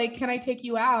 hey, like, can I take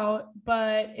you out?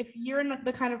 But if you're not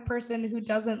the kind of person who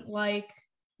doesn't like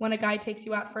when a guy takes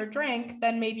you out for a drink,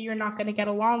 then maybe you're not going to get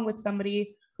along with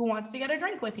somebody who wants to get a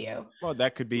drink with you. well,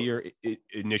 that could be your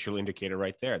initial indicator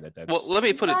right there. That's Well, let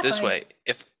me put it this Exactly.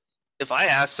 way. If I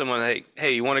ask someone,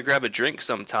 hey, you want to grab a drink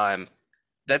sometime?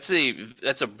 That's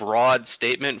a broad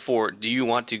statement for, do you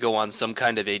want to go on some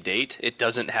kind of a date? It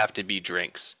doesn't have to be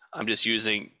drinks. I'm just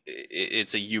using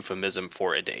it's a euphemism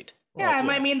for a date. Yeah, I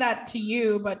might mean that to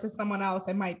you, but to someone else,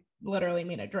 it might literally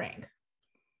mean a drink.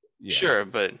 Yeah. Sure,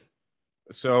 but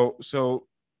So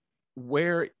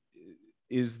where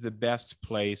is the best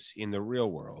place in the real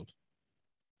world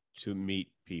to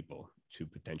meet people to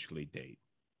potentially date?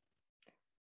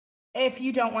 If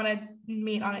you don't want to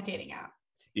meet on a dating app.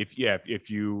 If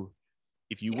you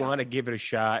want to give it a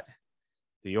shot,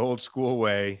 the old school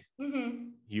way, Mm-hmm.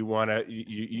 you want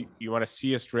to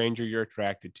see a stranger you're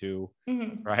attracted to,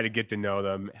 Mm-hmm. try to get to know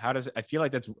them. I feel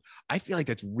like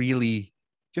that's really,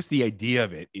 just the idea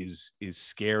of it is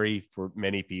scary for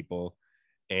many people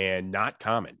and not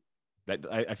common. That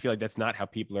I feel like that's not how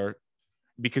people are,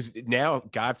 because now,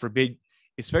 God forbid,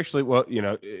 especially,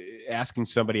 asking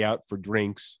somebody out for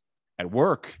drinks at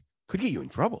work could get you in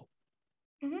trouble.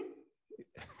 Mm-hmm.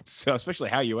 So especially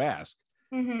how you ask.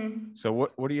 Mm-hmm. So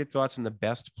what are your thoughts on the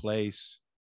best place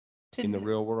in the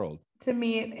real world to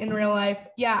meet in real life?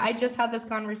 Yeah, I just had this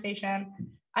conversation.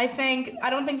 I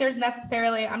don't think there's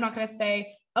necessarily, I'm not going to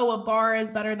say, oh, a bar is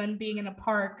better than being in a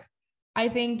park. I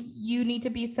think you need to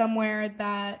be somewhere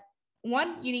that,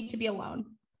 one, you need to be alone.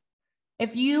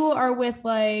 If you are with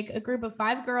like a group of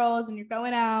 5 girls and you're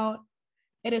going out,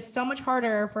 it is so much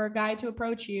harder for a guy to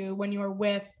approach you when you are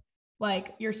with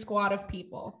like your squad of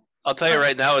people. I'll tell you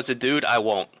right now, as a dude, I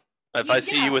won't. If I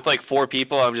see you with like 4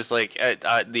 people, I'm just like,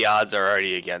 the odds are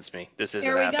already against me. This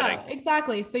isn't happening. Go.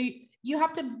 Exactly. So you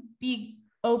have to be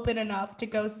open enough to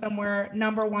go somewhere,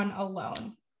 number one,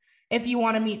 alone. If you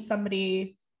want to meet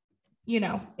somebody,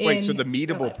 wait, so the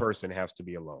meetable person has to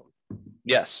be alone?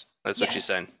 Yes, that's what she's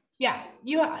saying. Yeah,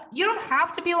 you don't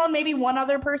have to be alone. Maybe one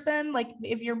other person, like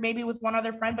if you're maybe with one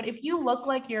other friend, but if you look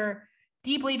like you're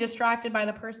deeply distracted by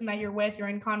the person that you're with, you're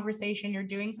in conversation, you're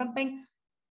doing something,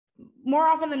 more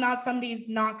often than not, somebody's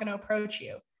not going to approach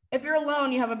you. If you're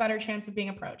alone, you have a better chance of being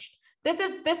approached. This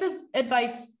is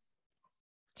advice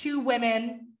to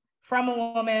women from a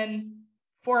woman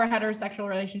for a heterosexual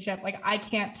relationship. Like, I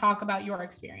can't talk about your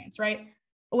experience, right?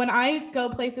 When I go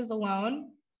places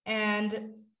alone,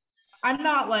 and I'm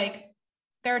not like,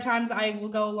 there are times I will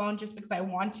go alone just because I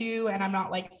want to, and I'm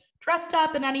not like dressed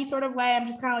up in any sort of way. I'm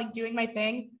just kind of like doing my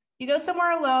thing. You go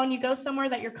somewhere alone, you go somewhere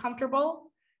that you're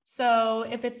comfortable. So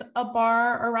if it's a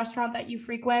bar or restaurant that you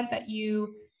frequent, that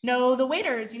you know the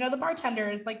waiters, the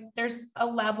bartenders, like there's a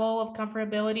level of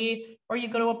comfortability. Or you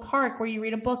go to a park where you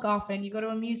read a book often, you go to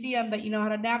a museum that you know how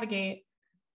to navigate.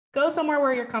 Go somewhere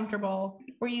where you're comfortable,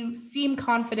 where you seem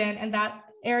confident, and that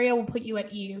area will put you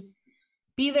at ease.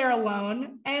 Be there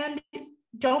alone, and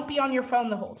don't be on your phone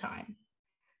the whole time.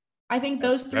 I think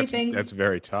those three things. That's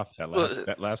very tough. That last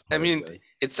part. I mean,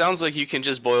 it sounds like you can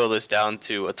just boil this down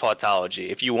to a tautology.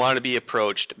 If you want to be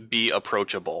approached, be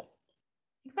approachable.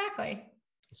 Exactly.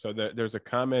 So there's a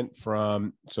comment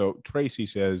from, Tracy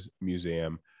says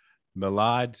museum.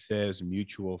 Milad says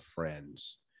mutual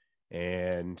friends.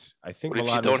 And I think What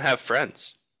if you don't have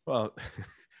friends? well,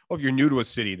 well, if you're new to a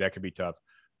city, that could be tough.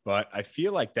 But I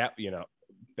feel like that,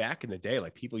 back in the day,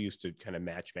 like people used to kind of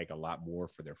match make a lot more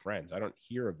for their friends. I don't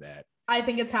hear of that. I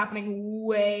think it's happening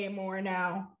way more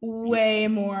now. Way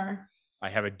more. I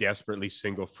have a desperately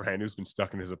single friend who's been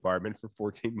stuck in his apartment for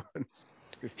 14 months.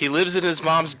 He lives in his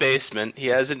mom's basement. He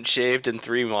hasn't shaved in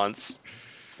 3 months,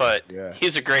 but Yeah.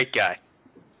 he's a great guy.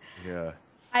 Yeah.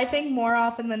 I think more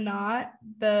often than not,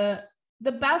 the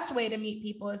best way to meet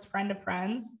people is friend of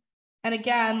friends. And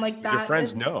again, like that. Your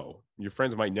friends know. Your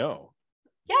friends might know.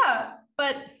 Yeah,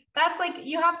 but that's like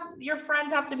your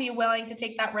friends have to be willing to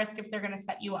take that risk if they're going to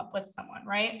set you up with someone,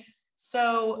 right?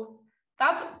 So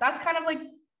that's kind of like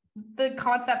the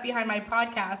concept behind my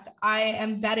podcast. I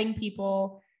am vetting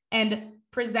people and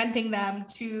presenting them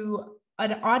to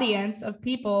an audience of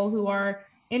people who are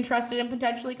interested in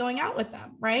potentially going out with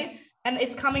them, right? And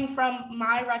it's coming from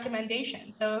my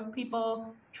recommendation. So if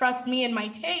people trust me and my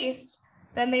taste,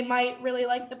 then they might really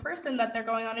like the person that they're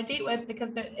going on a date with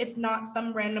because it's not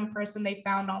some random person they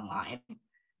found online.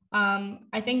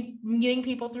 I think meeting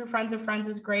people through friends of friends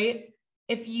is great.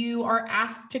 If you are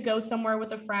asked to go somewhere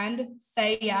with a friend,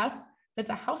 say yes. If it's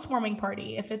a housewarming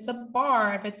party, if it's a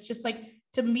bar, if it's just like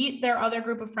to meet their other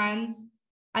group of friends,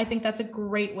 I think that's a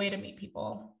great way to meet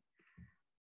people.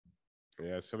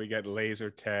 Yeah, so we got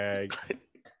laser tag,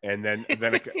 and then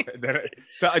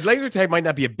so a laser tag might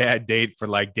not be a bad date for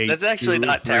like date. That's actually 2,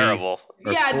 not 3, terrible.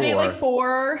 or Yeah, 4. date like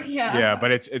 4. Yeah. Yeah,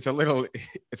 but it's a little,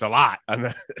 it's a lot on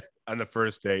the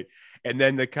first date. And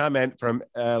then the comment from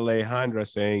Alejandra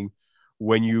saying,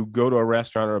 when you go to a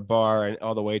restaurant or a bar and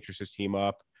all the waitresses team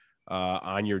up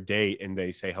on your date and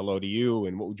they say hello to you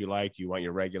and what would you like? Do you want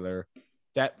your regular?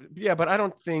 But I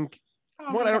don't think.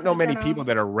 I don't know many people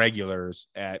that are regulars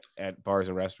at bars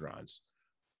and restaurants.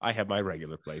 I have my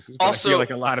regular places. But Also, I feel like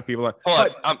a lot of people are.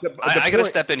 Hold on, I gotta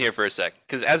step in here for a sec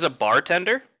because as a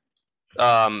bartender,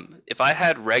 if I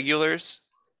had regulars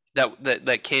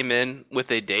that came in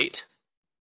with a date,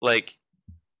 like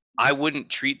I wouldn't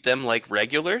treat them like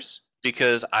regulars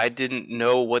because I didn't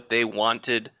know what they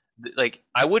wanted. Like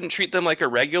I wouldn't treat them like a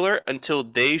regular until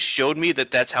they showed me that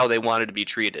that's how they wanted to be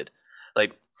treated.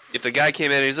 Like if the guy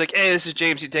came in and he's like, "Hey, this is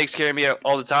James. He takes care of me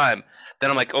all the time." Then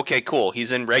I'm like, "Okay, cool.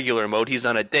 He's in regular mode. He's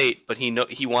on a date, but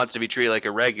he wants to be treated like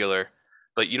a regular."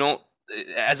 But you don't,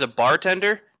 as a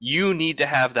bartender, you need to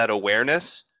have that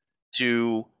awareness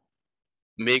to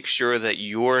make sure that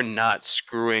you're not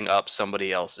screwing up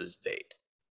somebody else's date.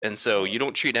 And so you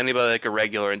don't treat anybody like a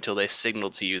regular until they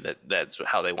signal to you that that's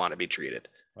how they want to be treated.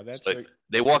 Well, that's So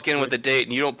they walk in with a date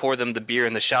and you don't pour them the beer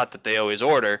and the shot that they always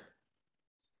order.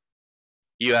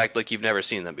 You act like you've never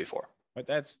seen them before. But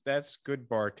that's good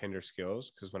bartender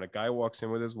skills, because when a guy walks in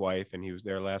with his wife and he was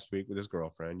there last week with his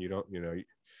girlfriend, you don't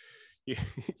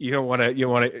want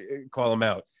to call him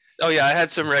out. Oh yeah, I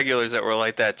had some regulars that were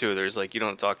like that too. There's like, you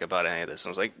don't talk about any of this. I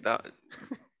was like, no.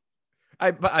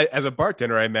 I as a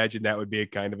bartender, I imagine that would be a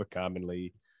kind of a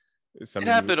commonly It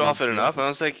happened often enough. I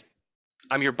was like,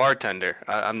 I'm your bartender.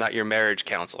 I'm not your marriage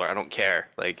counselor. I don't care.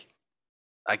 Like,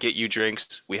 I get you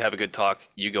drinks. We have a good talk.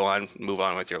 You go on, move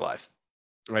on with your life.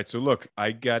 All right. So look,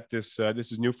 I got this.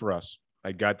 This is new for us.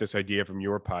 I got this idea from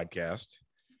your podcast.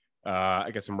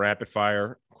 I got some rapid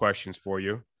fire questions for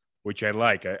you, which I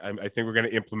like. I think we're going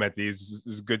to implement these.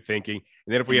 This is good thinking.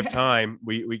 And then if we have time,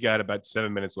 we got about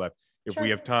 7 minutes left. If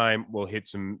we have time, we'll hit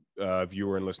some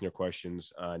viewer and listener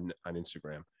questions on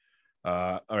Instagram.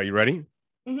 Are you ready?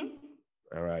 Mm-hmm.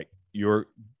 All right. Your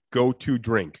go-to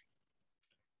drink.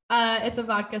 It's a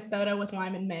vodka soda with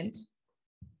lime and mint.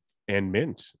 And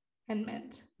mint. And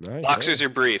mint. Nice. Boxers or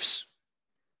briefs?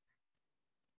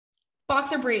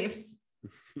 Boxer briefs.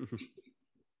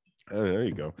 Oh, there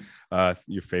you go.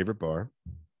 Your favorite bar?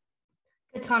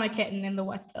 Katana Kitten in the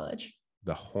West Village.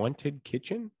 The Haunted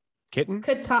Kitchen? Kitten?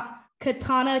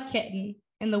 Katana Kitten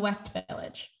in the West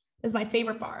Village is my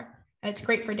favorite bar. And it's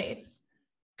great for dates.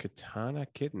 Katana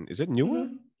Kitten. Is it newer?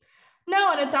 Mm-hmm.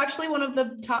 No, and it's actually one of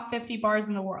the top 50 bars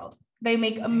in the world. They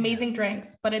make amazing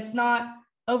drinks, but it's not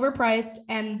overpriced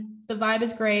and the vibe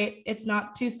is great. It's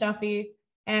not too stuffy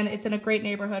and it's in a great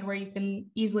neighborhood where you can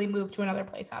easily move to another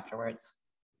place afterwards.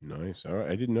 Nice. All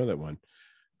right. I didn't know that one.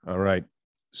 All right.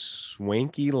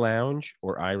 Swanky Lounge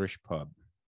or Irish Pub?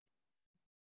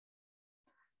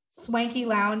 Swanky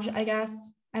Lounge, I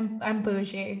guess. I'm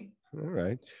bougie. All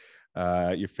right.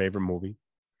 Your favorite movie?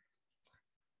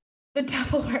 The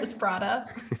Devil Wears Prada.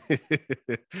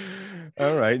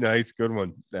 All right. Nice. Good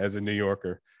one. As a New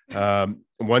Yorker.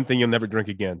 One thing you'll never drink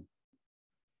again.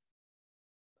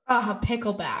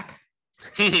 Pickleback.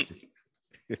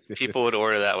 People would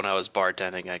order that when I was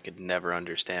bartending. I could never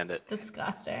understand it.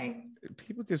 Disgusting.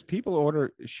 People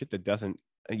order shit that doesn't.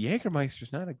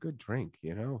 Jägermeister's not a good drink,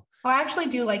 you know. Oh, I actually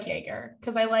do like Jaeger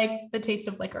because I like the taste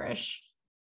of licorice.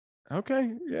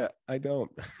 Okay, yeah, I don't.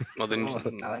 Well, then,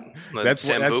 I like, That's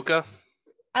what- Sambuca.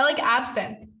 I like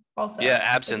absinthe also. Yeah,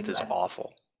 absinthe is Because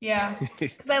awful. Yeah,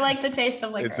 because I like the taste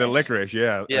of licorice. It's a licorice,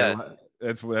 yeah. Yeah.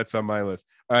 That's on my list.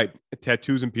 All right,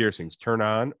 tattoos and piercings. Turn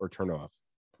on or turn off?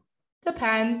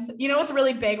 Depends. You know what's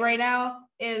really big right now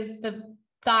is the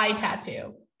thigh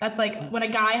tattoo. That's like when a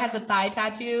guy has a thigh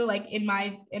tattoo, like in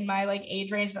my like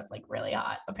age range, that's like really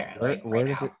hot, apparently.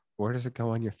 Where does it go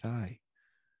on your thigh?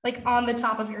 Like on the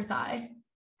top of your thigh,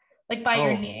 like by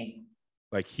your Oh. knee,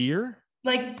 Like here?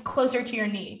 like closer to your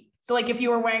knee. So like if you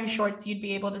were wearing shorts, you'd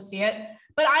be able to see it.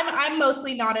 But I'm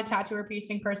mostly not a tattoo or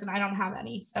piercing person. I don't have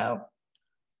any. So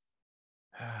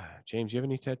James, you have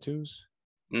any tattoos?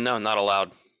 No, not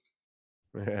allowed.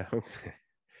 Yeah, okay.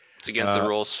 It's against the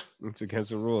rules. It's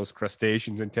against the rules.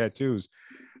 Crustaceans and tattoos.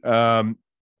 I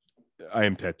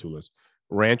am tattooless.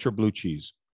 Ranch or blue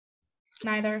cheese?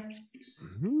 neither.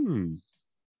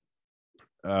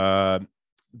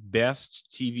 Best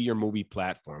TV or movie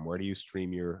platform? Where do you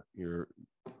stream your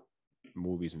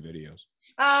movies and videos?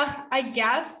 I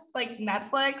guess like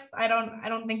Netflix. I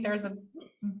don't think there's a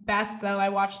best though. I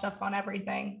watch stuff on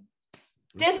everything.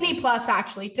 Disney Plus,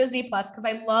 actually. Disney Plus, because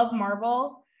I love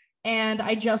Marvel and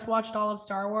I just watched all of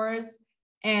Star Wars,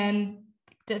 and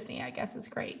Disney, I guess, is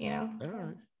great, you know. All So,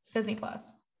 right. Disney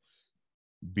Plus.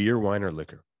 Beer, wine, or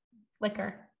liquor?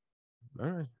 Liquor. All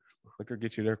right. Liquor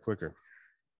gets you there quicker.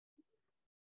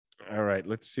 All right.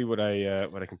 Let's see what I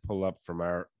can pull up from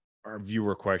our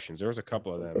viewer questions. There was a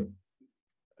couple of them.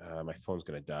 My phone's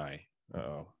gonna die.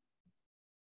 Uh-oh.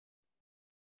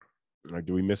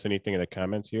 Do we miss anything in the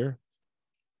comments here?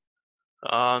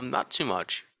 Not too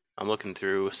much. I'm looking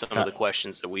through some of the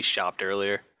questions that we shopped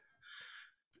earlier.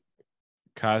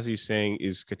 Kazi saying,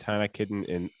 is Katana Kitten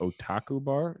an otaku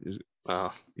bar?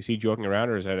 Oh, Is he joking around,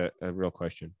 or is that a real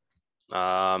question?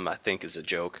 I think it's a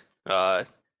joke.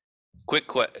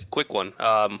 Quick one.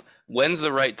 When's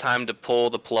the right time to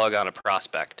pull the plug on a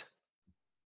prospect?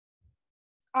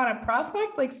 On a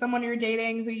prospect, like someone you're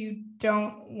dating who you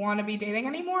don't want to be dating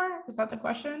anymore? Is that the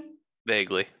question?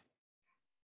 Vaguely.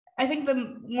 I think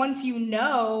once you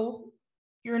know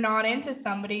you're not into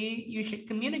somebody, you should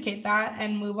communicate that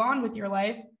and move on with your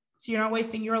life, so you're not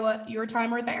wasting your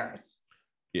time or theirs.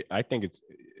 Yeah, I think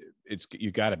it's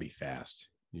you got to be fast.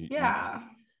 Yeah.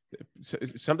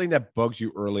 Something that bugs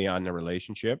you early on in a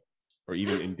relationship or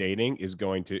even in dating is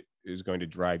going to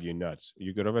drive you nuts. Are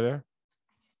you good over there?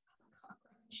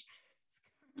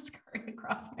 Scurrying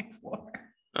across my floor.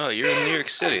 Oh, you're in New York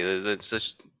City. That's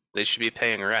just, they should be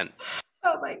paying rent.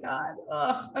 Oh my god.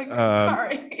 Oh, I'm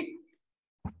sorry.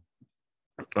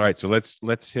 All right, so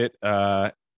let's hit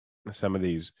some of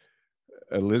these.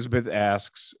 Elizabeth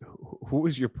asks, who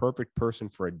is your perfect person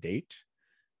for a date?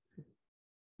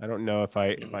 I don't know if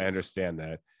I understand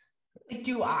that. Like,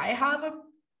 do I have a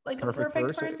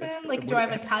perfect person? Like, do I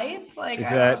have a type? Like, Is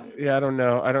that? Yeah, I don't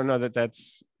know. I don't know that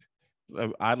that's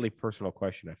an oddly personal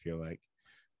question, I feel like.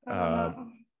 I don't know.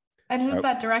 And who's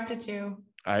that directed to?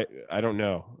 I don't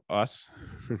know. Us,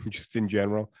 just in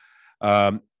general.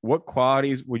 What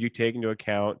qualities would you take into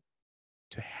account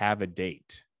to have a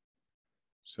date?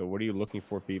 So what are you looking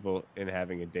for people in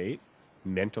having a date?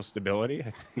 Mental stability,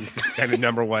 I think is kind of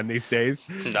number one these days.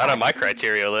 Not on my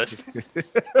criteria list.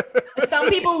 Some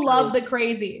people love the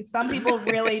crazy. Some people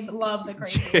really love the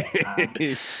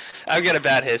crazy. I've got a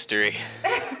bad history.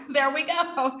 There we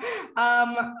go.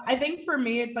 I think for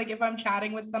me, it's like if I'm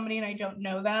chatting with somebody and I don't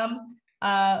know them,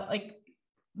 like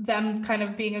them kind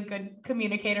of being a good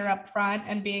communicator up front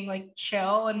and being like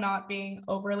chill and not being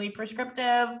overly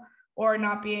prescriptive or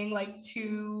not being like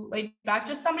too laid back,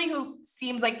 just somebody who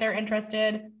seems like they're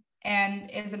interested and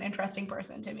is an interesting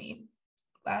person to me.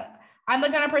 But I'm the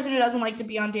kind of person who doesn't like to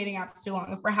be on dating apps too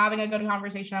long. If we're having a good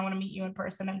conversation, I want to meet you in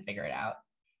person and figure it out.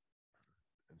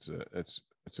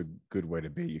 It's a good way to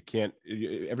be. You can't.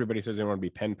 Everybody says they want to be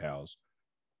pen pals.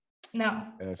 No.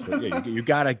 So, yeah, you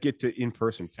got to get to in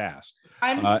person fast.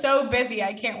 I'm so busy.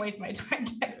 I can't waste my time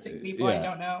texting people I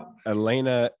don't know.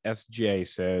 Elena SJ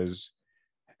says,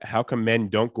 how come men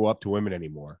don't go up to women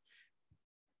anymore?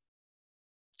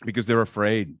 Because they're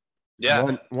afraid.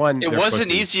 Yeah. One it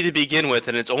wasn't easy to begin with,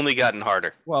 and it's only gotten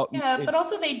harder. Well, yeah, but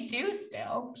also they do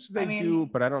still. They do,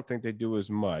 but I don't think they do as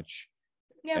much.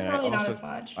 Yeah, And probably not as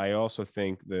much. I also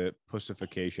think the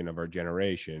pussification of our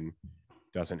generation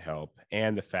doesn't help,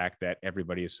 and the fact that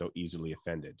everybody is so easily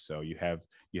offended. So you have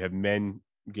men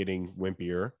getting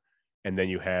wimpier, and then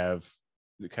you have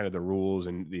kind of the rules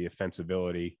and the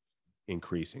offensibility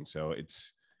increasing. So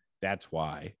that's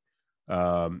why.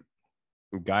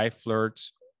 Guy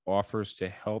flirts, offers to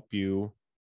help you,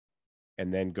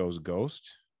 and then goes ghost.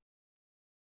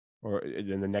 Or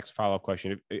then the next follow-up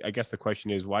question, I guess the question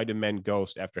is, why do men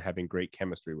ghost after having great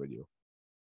chemistry with you?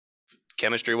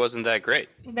 Chemistry wasn't that great.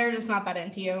 They're just not that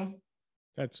into you.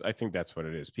 I think that's what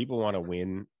it is. People want to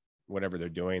win whatever they're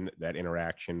doing, that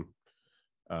interaction.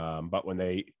 But when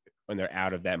they're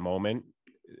out of that moment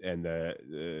and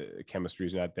the chemistry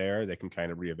is not there, they can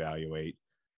kind of reevaluate.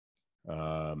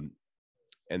 And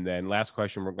then last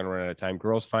question, we're going to run out of time.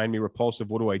 Girls find me repulsive.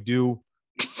 What do I do?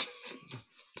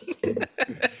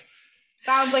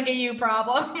 Sounds like a you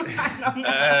problem. I don't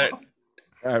know.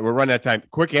 All right, we're running out of time.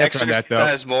 Quick answer on that, though.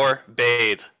 Exercise more,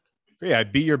 bathe. Yeah,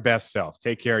 be your best self.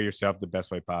 Take care of yourself the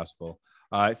best way possible.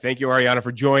 Thank you, Ariana,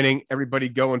 for joining. Everybody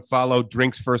go and follow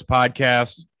Drinks First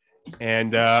Podcast.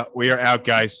 And we are out,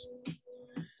 guys.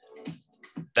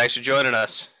 Thanks for joining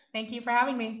us. Thank you for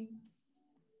having me.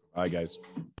 Bye, guys.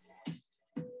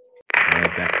 All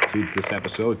right, that concludes this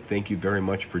episode. Thank you very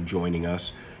much for joining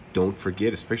us. Don't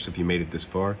forget, especially if you made it this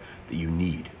far, that you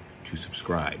need to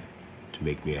subscribe to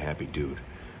make me a happy dude.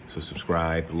 So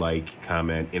subscribe, like,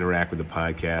 comment, interact with the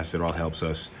podcast. It all helps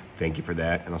us. Thank you for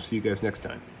that, and I'll see you guys next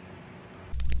time.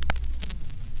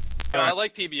 I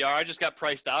like PBR. I just got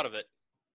priced out of it.